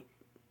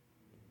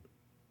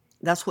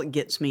what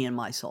gets me in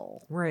my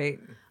soul, right?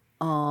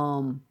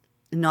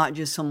 Not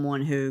just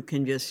someone who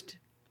can just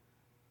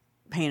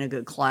paint a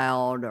good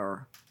cloud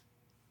or,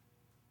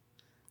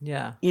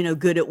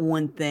 good at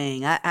one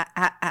thing. I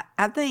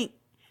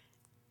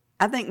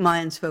think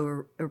my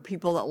inspo are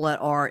people that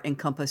let art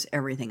encompass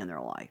everything in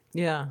their life.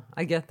 Yeah,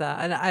 I get that.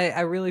 And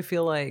I really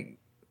feel like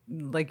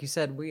you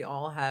said, we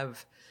all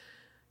have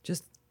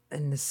just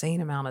an insane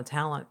amount of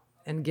talent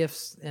and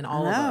gifts in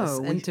all of us.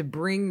 And to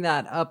bring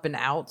that up and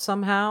out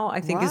somehow,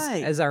 I think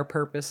is our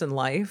purpose in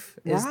life,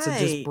 is to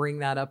just bring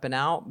that up and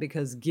out,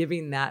 because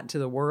giving that to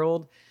the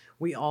world,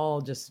 we all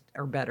just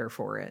are better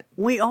for it.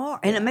 We are.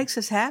 And it makes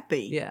us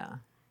happy. Yeah.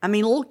 I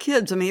mean, little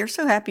kids, they're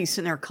so happy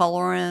sitting there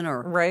coloring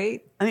or...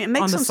 Right. I mean, it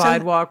makes them on the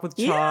sidewalk with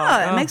chalk.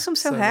 Yeah, it makes them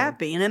so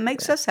happy, and it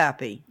makes us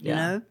happy, you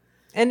know?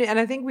 And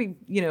I think we,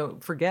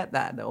 forget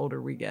that the older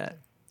we get.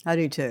 I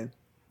do too.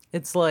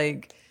 It's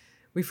like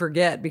we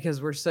forget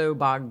because we're so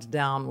bogged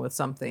down with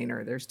something,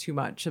 or there's too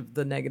much of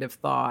the negative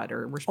thought,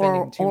 or we're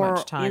spending too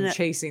much time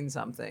chasing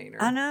something.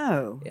 Or, I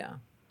know. Yeah.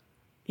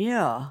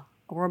 Yeah.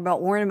 Or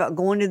worrying about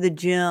going to the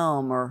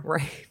gym, or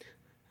Right.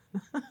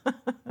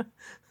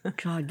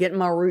 God, getting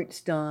my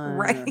roots done.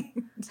 Right.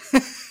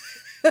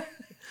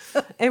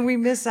 And we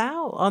miss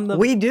out on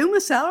We do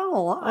miss out on a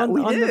lot. on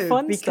the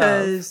fun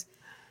stuff.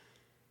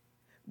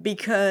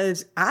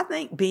 Because I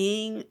think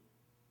being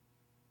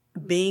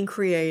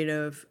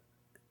creative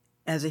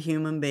as a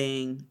human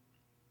being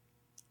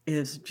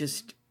is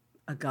just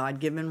a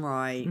God-given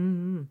right.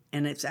 Mm-hmm.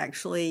 And it's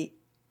actually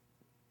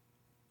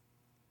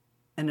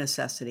a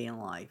necessity in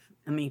life.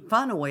 I mean,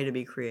 find a way to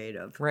be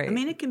creative. Right. I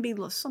mean, it can be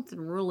something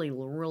really,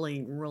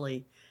 really,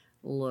 really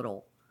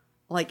little.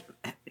 Like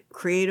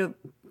creative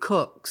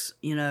cooks,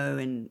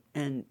 and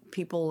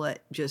people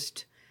that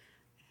just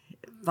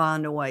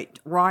find a way,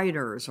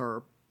 writers,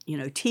 or,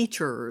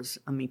 teachers.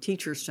 I mean,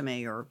 teachers to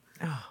me are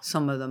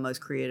some of the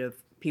most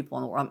creative people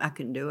in the world. I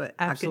couldn't do it.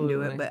 Absolutely. I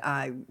couldn't do it, but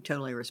I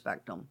totally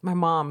respect them. My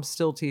mom's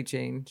still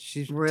teaching.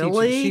 She's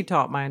Really? teaching. She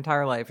taught my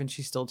entire life, and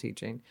she's still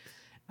teaching.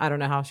 I don't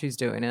know how she's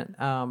doing it.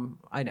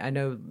 I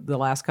know the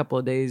last couple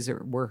of days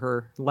were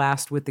her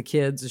last with the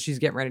kids. She's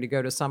getting ready to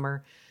go to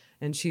summer,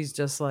 and she's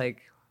just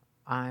like,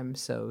 I'm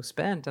so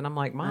spent. And I'm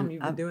like, Mom,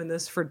 you've been doing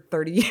this for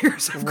 30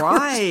 years. Of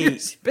Right. You're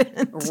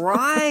spent.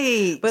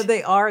 Right. But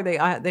they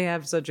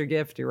have such a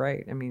gift. You're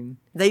right. I mean,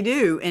 they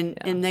do. And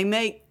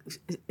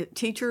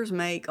teachers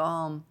make,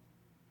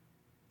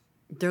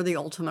 they're the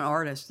ultimate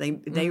artists.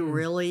 They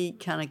really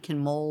kind of can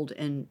mold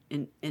and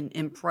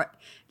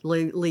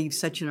leave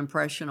such an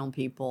impression on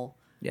people.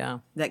 Yeah.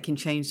 That can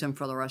change them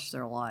for the rest of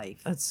their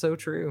life. That's so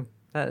true.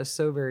 That is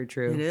so very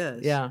true. It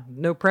is. Yeah.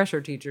 No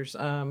pressure, teachers.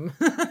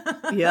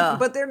 Yeah.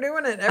 But they're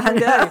doing it every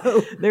day.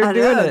 They're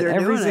doing it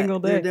every single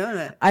day. They're doing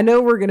it. I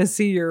know we're going to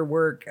see your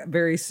work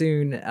very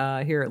soon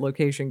here at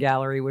Location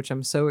Gallery, which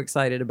I'm so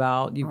excited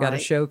about. You've got a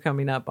show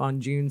coming up on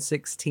June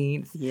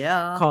 16th.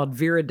 Yeah. Called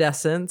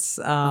Viridescence.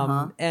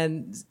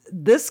 And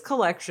this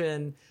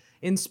collection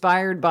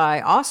inspired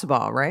by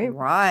Ossabaw, right?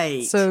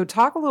 Right. So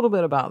talk a little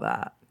bit about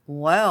that.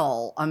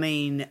 Well, I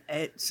mean,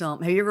 it's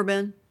have you ever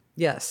been?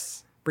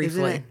 Yes.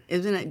 Briefly.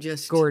 Isn't it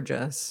just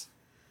gorgeous,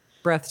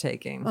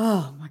 breathtaking?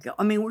 Oh my God!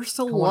 I mean, we're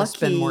so lucky. Want to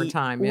spend more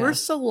time. Yeah. We're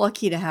so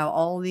lucky to have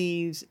all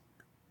these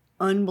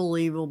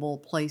unbelievable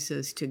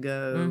places to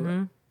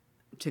go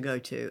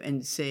to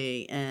and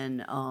see.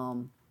 And I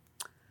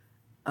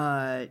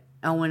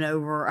went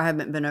over. I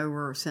haven't been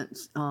over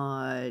since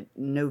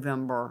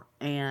November,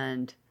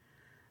 and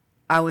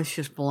I was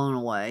just blown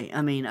away.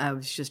 I mean, I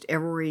was just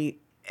every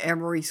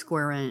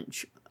square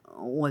inch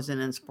was an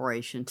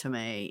inspiration to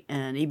me,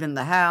 and even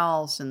the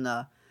house and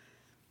the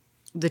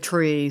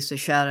trees, the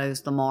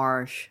shadows, the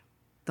marsh,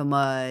 the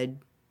mud,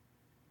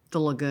 the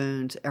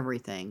lagoons,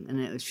 everything. And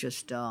it was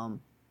just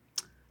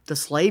the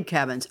slave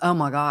cabins. Oh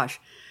my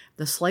gosh,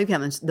 the slave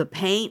cabins, the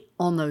paint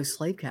on those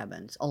slave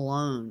cabins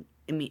alone.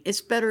 I mean, it's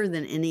better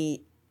than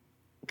any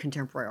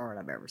contemporary art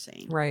I've ever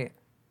seen. Right.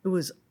 It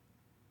was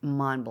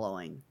mind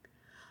blowing.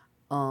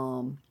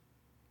 So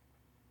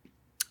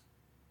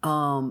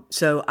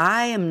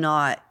I am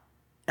not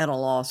at a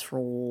loss for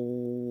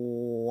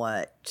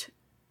what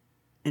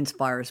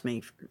inspires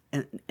me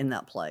in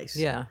that place.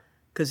 Yeah.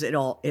 Because it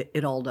all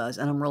does.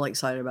 And I'm really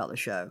excited about the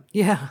show.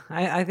 Yeah.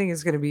 I think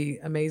it's going to be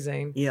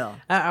amazing. Yeah.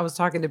 I was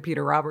talking to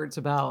Peter Roberts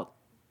about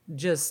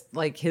just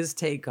like his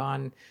take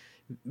on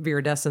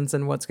Viridescence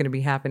and what's going to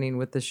be happening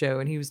with the show.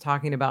 And he was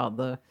talking about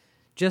the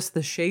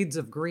shades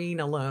of green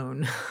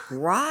alone.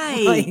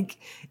 Right. like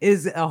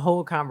is a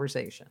whole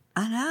conversation.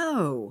 I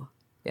know.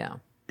 Yeah.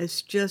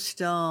 It's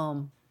just,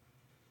 I'm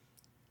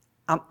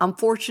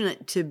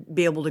fortunate to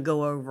be able to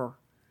go over.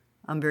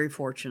 I'm very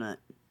fortunate.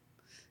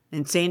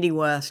 And Sandy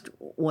West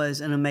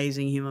was an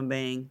amazing human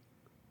being.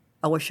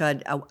 I wish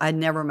I'd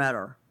never met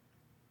her.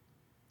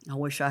 I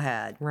wish I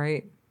had.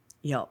 Right.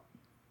 Yep.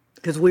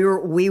 Because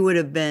we would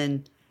have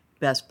been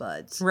best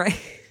buds. Right.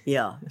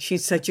 Yeah.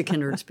 She's such a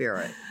kindred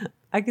spirit.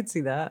 I could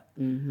see that.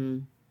 Mm-hmm.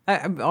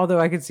 Although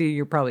I could see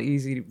you're probably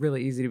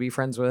really easy to be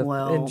friends with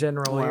in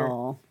general.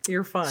 Well,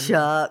 you're fun.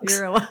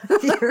 Shucks.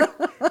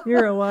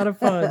 You're a lot of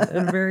fun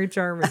and very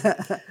charming.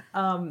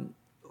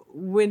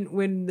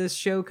 When this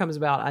show comes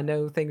about, I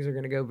know things are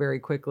going to go very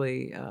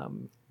quickly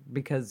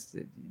because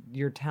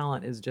your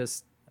talent is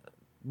just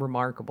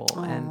remarkable.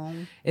 Aww.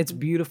 And it's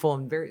beautiful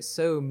and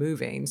so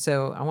moving.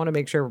 So I want to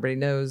make sure everybody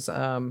knows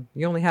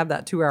you only have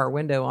that 2-hour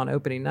window on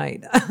opening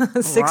night,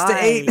 6 to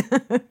 8,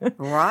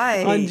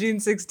 right, on June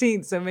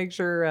 16th. So make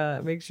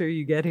sure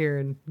you get here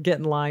and get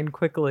in line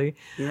quickly.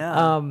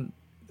 Yeah.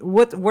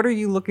 What are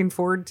you looking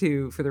forward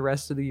to for the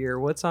rest of the year?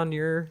 What's on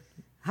your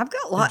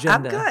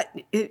agenda?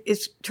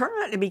 It's turned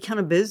out to be kind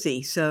of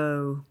busy.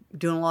 So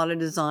doing a lot of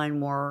design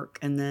work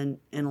and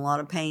a lot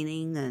of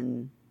painting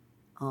and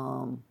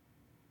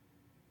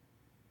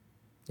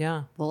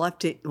Yeah. We'll have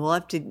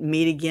to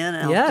meet again,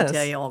 and I'll have to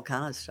tell you all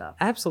kind of stuff.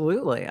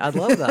 Absolutely. I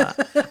love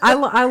that.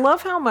 I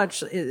love how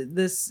much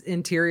this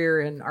interior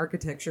and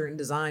architecture and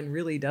design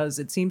really does.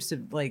 It seems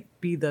to like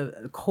be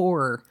the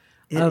core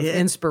of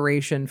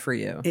inspiration for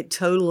you. It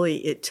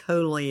totally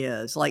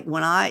is. Like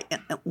when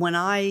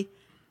I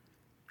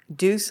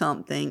do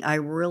something, I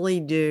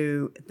really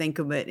do think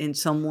of it in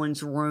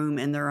someone's room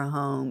in their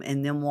home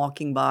and them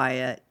walking by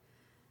it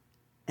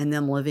and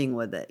them living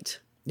with it.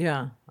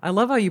 Yeah. I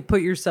love how you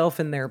put yourself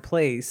in their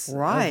place.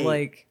 Right. Of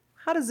like,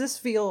 how does this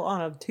feel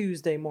on a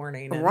Tuesday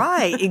morning? And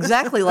right.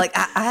 Exactly. Like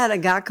I had a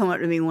guy come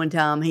up to me one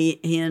time. He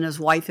and his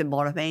wife had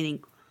bought a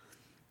painting,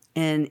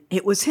 and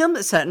it was him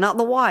that said it, not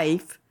the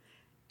wife.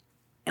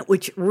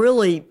 Which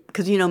really,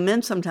 because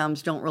men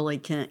sometimes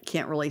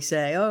can't really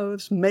say, "Oh,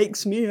 this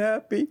makes me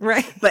happy,"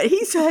 right? But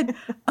he said,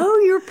 "Oh,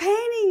 your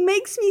painting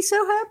makes me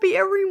so happy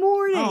every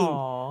morning."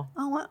 Aww.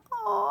 I went,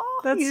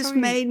 "Oh, that's you just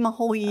sweet. made my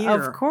whole year."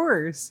 Of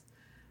course,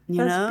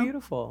 that's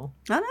beautiful.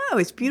 I know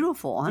it's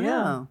beautiful. I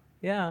know.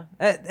 Yeah,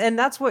 and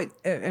that's what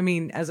I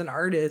mean as an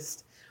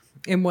artist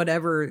in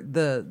whatever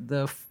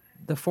the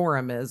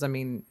forum is. I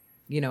mean.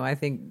 I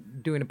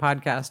think doing a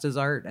podcast is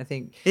art. I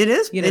think it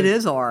is. It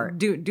is art.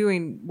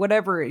 Doing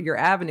whatever your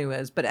avenue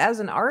is, but as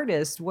an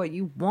artist, what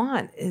you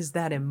want is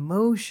that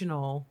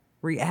emotional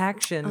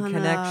reaction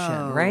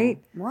connection, right?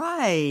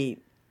 Right.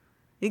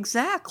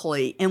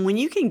 Exactly. And when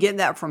you can get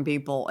that from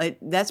people,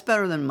 that's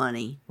better than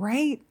money,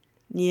 right?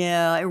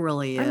 Yeah, it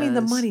really is. I mean,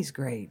 the money's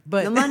great,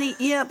 but the money,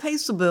 it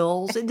pays the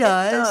bills. It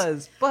does. It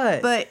does,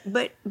 but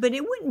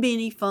it wouldn't be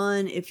any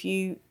fun if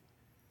you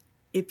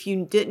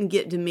didn't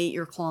get to meet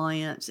your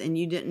clients and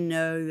you didn't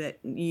know that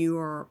you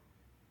are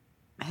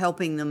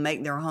helping them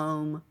make their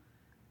home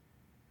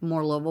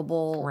more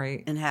livable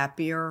and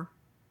happier.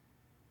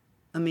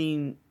 I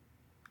mean,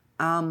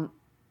 I'm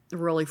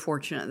really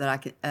fortunate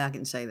that I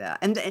can say that.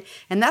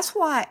 And that's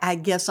why I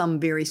guess I'm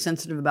very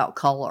sensitive about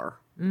color.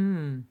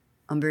 I'm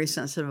very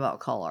sensitive about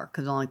color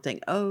because I only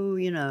think,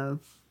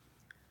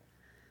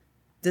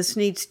 this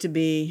needs to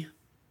be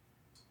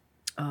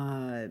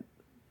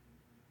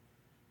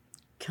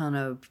kind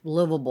of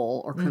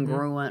livable or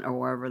congruent or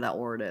whatever that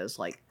word is.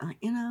 Like,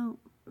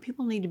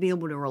 people need to be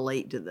able to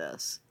relate to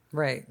this.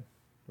 Right.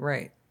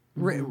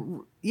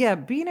 Yeah,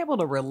 being able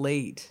to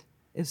relate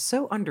is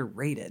so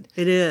underrated.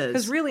 It is.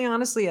 Because really,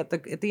 honestly, at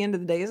the end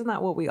of the day, isn't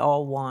that what we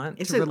all want?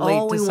 It's to relate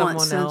all we to someone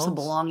want, sense of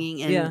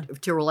belonging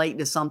and to relate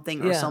to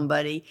something or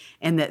somebody,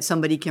 and that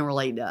somebody can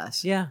relate to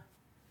us. Yeah.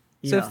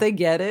 So if they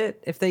get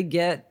it,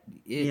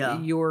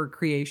 your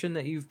creation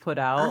that you've put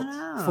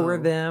out for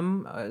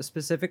them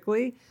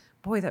specifically,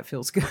 boy, that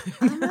feels good.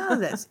 I know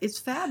it's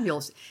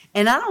fabulous.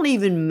 And I don't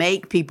even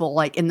make people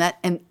and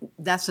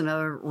that's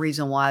another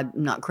reason why I'm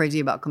not crazy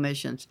about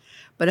commissions.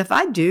 But if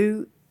I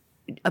do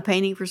a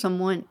painting for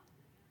someone,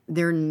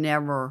 they're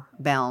never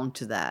bound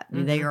to that.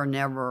 They are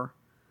never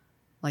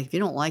like, if you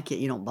don't like it,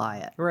 you don't buy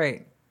it.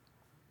 Right.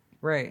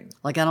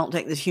 Like, I don't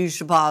take this huge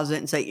deposit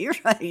and say,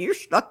 you're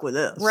stuck with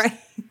this. Right.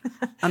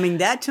 I mean,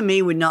 that to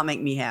me would not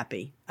make me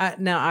happy.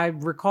 Now, I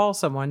recall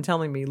someone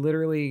telling me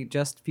literally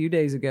just a few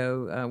days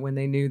ago when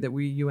they knew that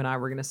you and I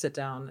were going to sit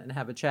down and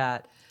have a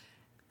chat,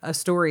 a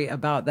story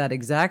about that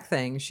exact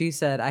thing. She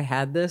said, I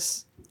had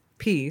this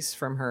piece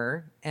from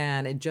her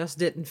and it just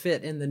didn't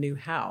fit in the new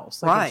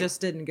house. Like, it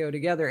just didn't go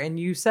together. And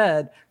you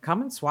said,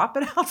 come and swap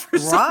it out for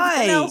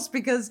something else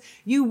because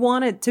you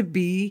want it to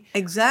be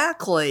a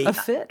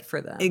fit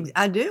for them.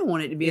 I do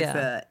want it to be a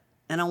fit.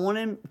 And I want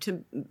him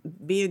to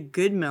be a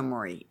good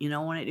memory. I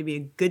want it to be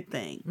a good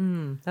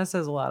thing. That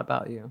says a lot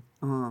about you.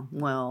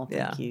 Well,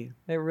 thank you.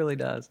 It really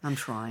does. I'm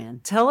trying.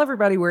 Tell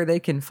everybody where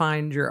they can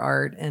find your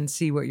art and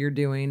see what you're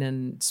doing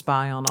and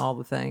spy on all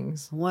the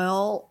things.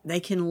 Well, they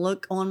can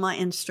look on my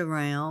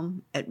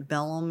Instagram at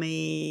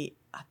Bellamy.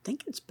 I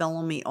think it's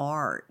Bellamy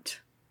Art.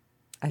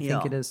 I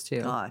think it is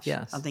too. Gosh,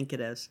 yes. I think it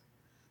is.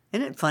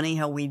 Isn't it funny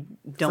how we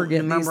don't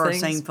forget remember our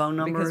same phone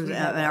numbers? Do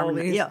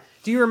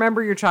you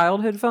remember your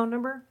childhood phone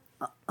number?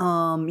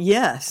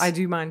 Yes. I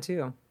do mine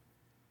too.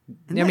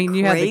 Isn't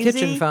you had the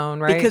kitchen phone,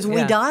 right? Because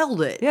we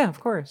dialed it. Yeah, of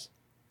course.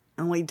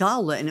 And we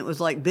dialed it, and it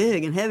was like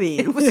big and heavy.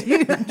 It was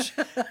huge.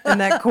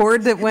 And that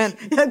cord that went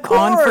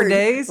on for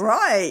days.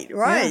 Right.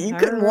 Yeah, you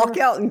couldn't walk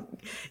out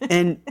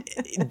and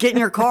get in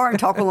your car and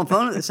talk on the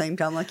phone at the same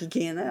time like you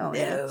can now.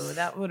 No,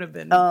 that would have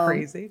been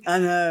crazy. I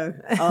know.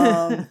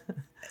 And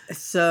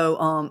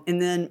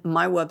then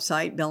my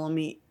website,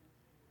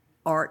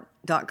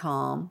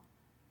 BellamyArt.com.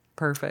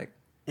 Perfect.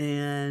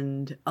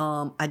 And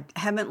I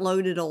haven't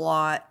loaded a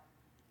lot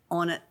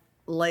on it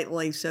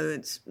lately,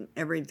 so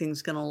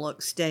everything's going to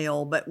look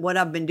stale. But what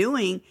I've been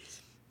doing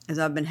is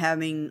I've been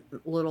having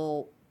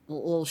little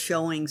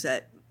showings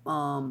at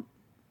my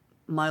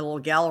little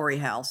gallery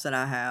house that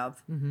I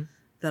have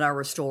that I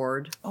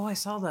restored. Oh, I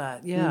saw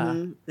that.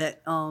 Yeah,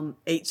 that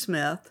 8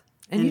 Smith.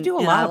 And you do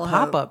a lot of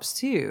pop-ups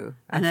too.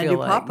 I do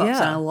pop-ups,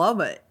 and I love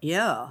it.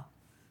 Yeah.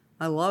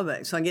 I love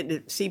it. So I get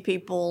to see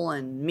people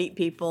and meet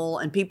people,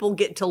 and people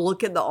get to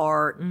look at the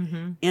art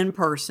in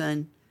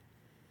person.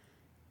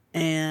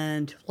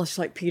 And just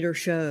like Peter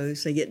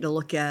shows, they get to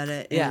look at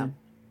it. Yeah. And,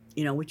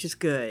 which is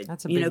good.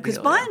 That's a big because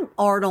deal, buying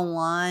art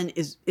online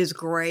is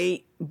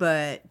great,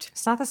 but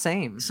It's not the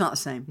same. it's not the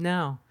same.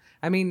 No.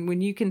 I mean,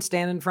 when you can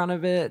stand in front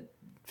of it,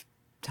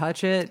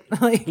 touch it,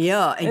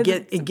 Yeah, and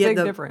it's a big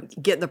difference.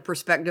 get the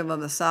perspective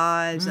of the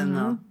size and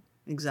the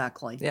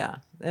exactly. Yeah.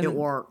 And It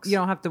works. You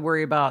don't have to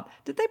worry about,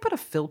 did they put a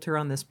filter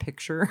on this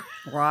picture?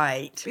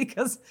 Right.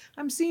 Because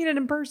I'm seeing it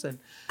in person.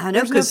 I know,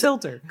 There's no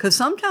filter. Because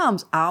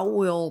sometimes I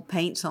will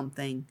paint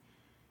something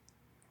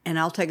and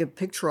I'll take a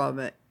picture of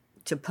it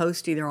to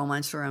post either on my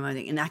Instagram or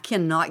anything, and I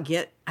cannot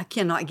get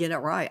it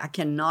right. I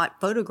cannot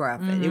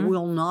photograph it.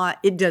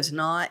 It does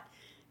not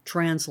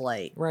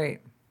translate. Right.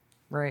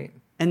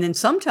 And then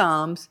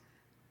sometimes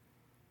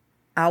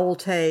I will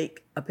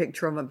take a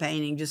picture of a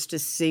painting just to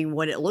see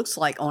what it looks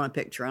like on a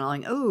picture. And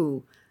I'm like,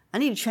 oh, I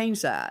need to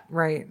change that.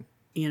 Right.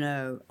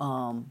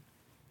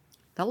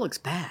 That looks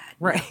bad.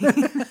 Right.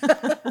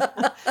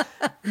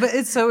 But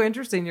it's so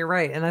interesting. You're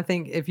right. And I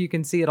think if you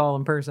can see it all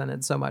in person,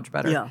 it's so much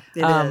better. Yeah,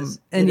 it is.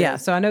 And It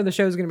is. so I know the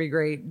show's going to be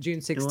great, June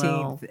 16th.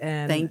 Well,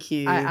 and thank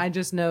you. I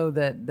just know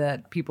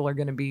that people are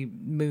going to be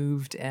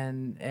moved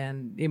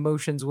and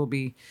emotions will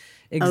be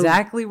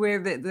exactly where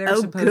they're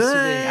supposed to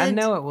be. I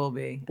know it will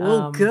be.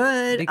 Well,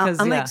 good. Because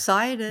I'm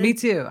excited. Me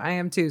too. I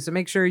am too. So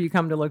make sure you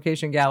come to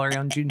Location Gallery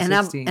on June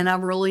 16th. And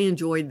I've really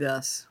enjoyed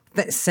this.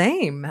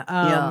 Same.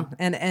 Yeah.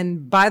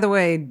 And by the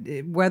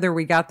way, whether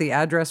we got the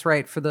address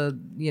right for the,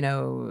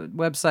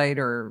 website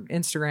or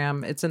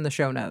Instagram, it's in the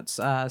show notes.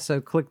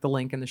 So click the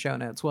link in the show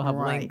notes. We'll have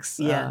links.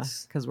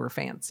 Yes. Because we're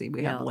fancy.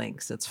 We have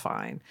links. It's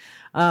fine.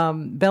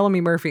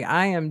 Bellamy Murphy,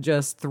 I am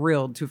just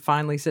thrilled to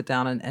finally sit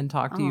down and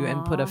talk to you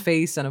and put a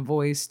face and a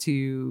voice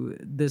to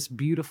this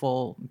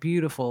beautiful,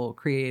 beautiful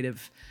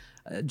creative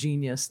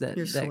genius that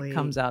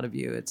comes out of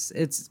you.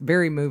 It's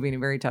very moving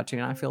and very touching.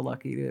 And I feel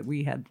lucky that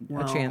we had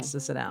a chance to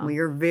sit down. Well,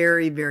 you're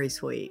very, very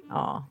sweet.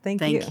 Oh, thank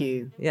Thank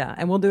you. Yeah,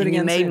 and we'll do it again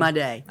You made soon. my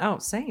day. Oh,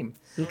 same.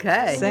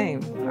 Okay.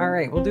 Same. All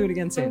right, we'll do it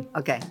again soon.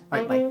 Okay. All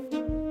right, bye.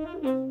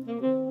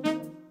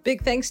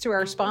 Big thanks to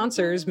our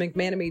sponsors,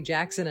 McManamy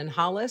Jackson and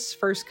Hollis,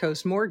 First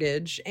Coast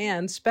Mortgage,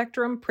 and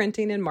Spectrum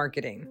Printing and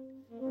Marketing.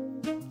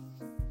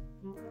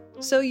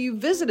 So you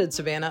visited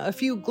Savannah a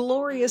few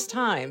glorious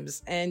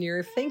times, and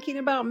you're thinking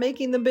about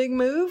making the big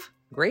move?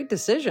 Great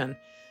decision.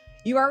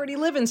 You already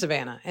live in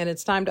Savannah, and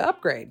it's time to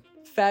upgrade.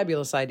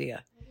 Fabulous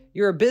idea.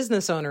 You're a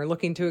business owner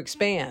looking to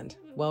expand.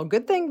 Well,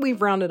 good thing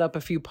we've rounded up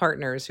a few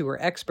partners who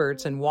are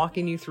experts in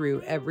walking you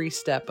through every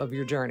step of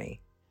your journey.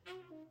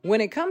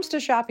 When it comes to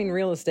shopping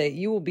real estate,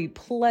 you will be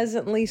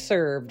pleasantly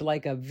served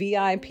like a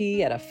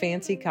VIP at a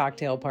fancy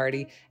cocktail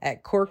party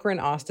at Corcoran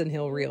Austin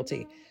Hill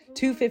Realty,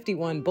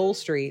 251 Bull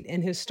Street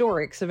in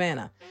historic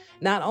Savannah.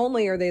 Not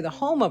only are they the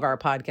home of our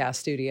podcast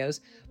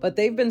studios, but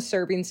they've been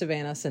serving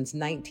Savannah since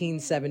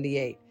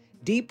 1978.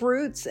 Deep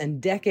roots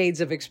and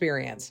decades of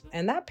experience.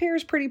 And that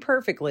pairs pretty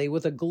perfectly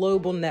with a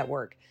global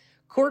network.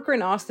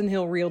 Corcoran Austin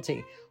Hill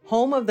Realty,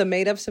 home of the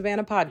Made of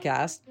Savannah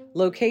podcast,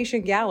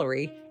 Location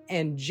Gallery,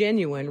 and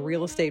genuine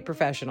real estate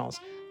professionals.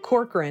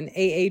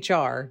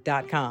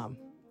 CorcoranAHR.com.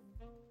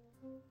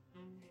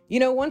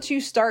 Once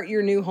you start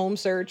your new home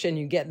search and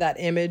you get that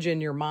image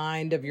in your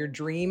mind of your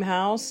dream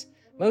house,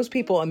 most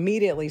people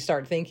immediately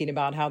start thinking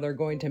about how they're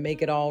going to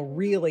make it all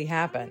really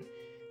happen.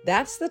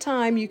 That's the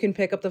time you can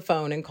pick up the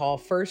phone and call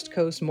First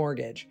Coast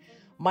Mortgage.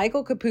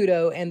 Michael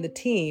Caputo and the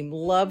team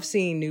love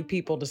seeing new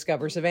people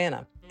discover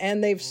Savannah,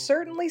 and they've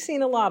certainly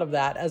seen a lot of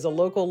that as a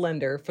local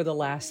lender for the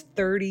last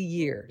 30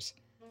 years.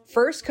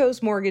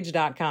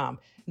 FirstCoastMortgage.com.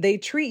 They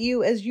treat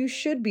you as you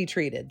should be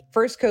treated.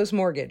 First Coast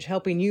Mortgage,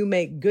 helping you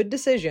make good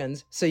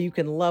decisions so you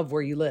can love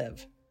where you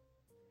live.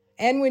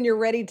 And when you're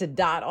ready to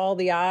dot all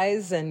the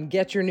I's and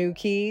get your new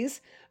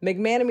keys,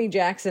 McManamy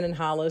Jackson and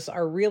Hollis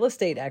are real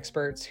estate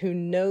experts who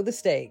know the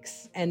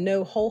stakes and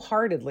know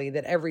wholeheartedly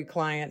that every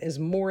client is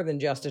more than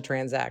just a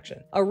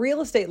transaction. A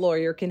real estate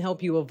lawyer can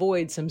help you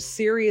avoid some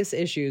serious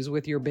issues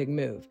with your big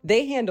move.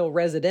 They handle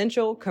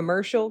residential,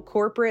 commercial,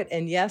 corporate,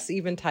 and yes,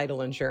 even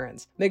title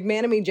insurance.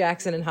 McManamy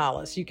Jackson and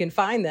Hollis. You can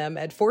find them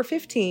at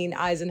 415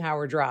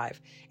 Eisenhower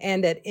Drive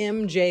and at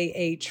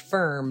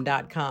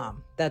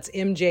mjhfirm.com. That's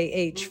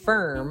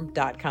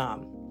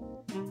mjhfirm.com.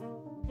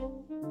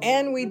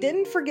 And we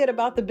didn't forget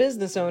about the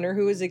business owner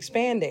who is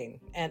expanding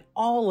and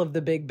all of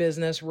the big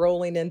business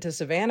rolling into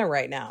Savannah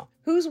right now.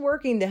 Who's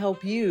working to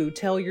help you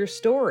tell your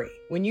story?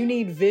 When you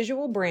need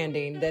visual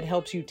branding that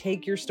helps you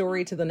take your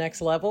story to the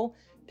next level,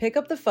 pick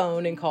up the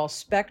phone and call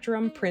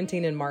Spectrum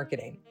Printing and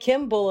Marketing.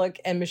 Kim Bullock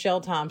and Michelle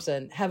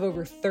Thompson have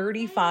over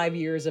 35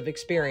 years of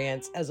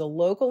experience as a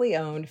locally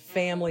owned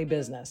family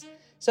business.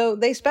 So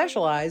they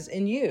specialize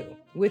in you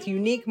with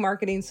unique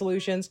marketing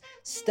solutions,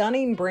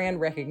 stunning brand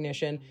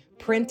recognition,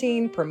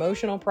 printing,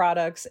 promotional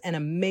products, and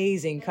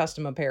amazing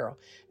custom apparel.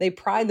 They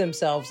pride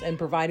themselves in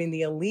providing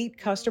the elite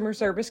customer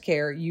service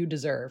care you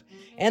deserve.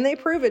 And they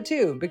prove it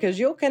too, because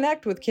you'll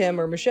connect with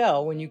Kim or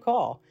Michelle when you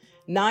call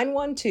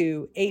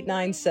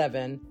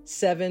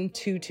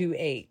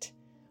 912-897-7228.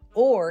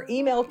 Or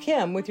email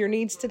Kim with your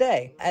needs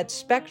today at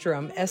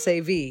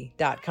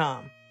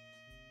spectrumsav.com.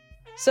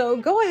 So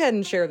go ahead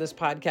and share this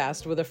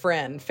podcast with a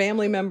friend,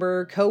 family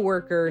member,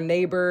 coworker,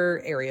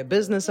 neighbor, area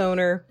business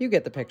owner. You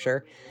get the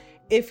picture.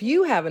 If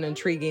you have an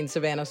intriguing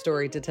Savannah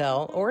story to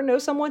tell or know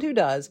someone who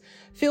does,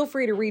 feel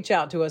free to reach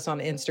out to us on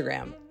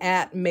Instagram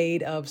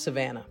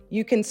 @MadeOfSavannah.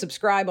 You can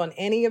subscribe on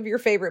any of your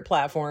favorite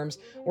platforms.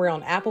 We're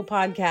on Apple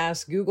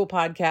Podcasts, Google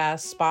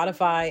Podcasts,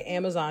 Spotify,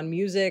 Amazon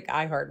Music,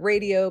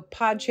 iHeartRadio,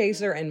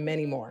 Podchaser, and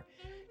many more.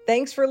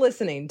 Thanks for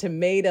listening to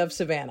Made of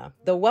Savannah.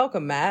 The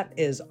welcome mat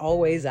is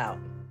always out.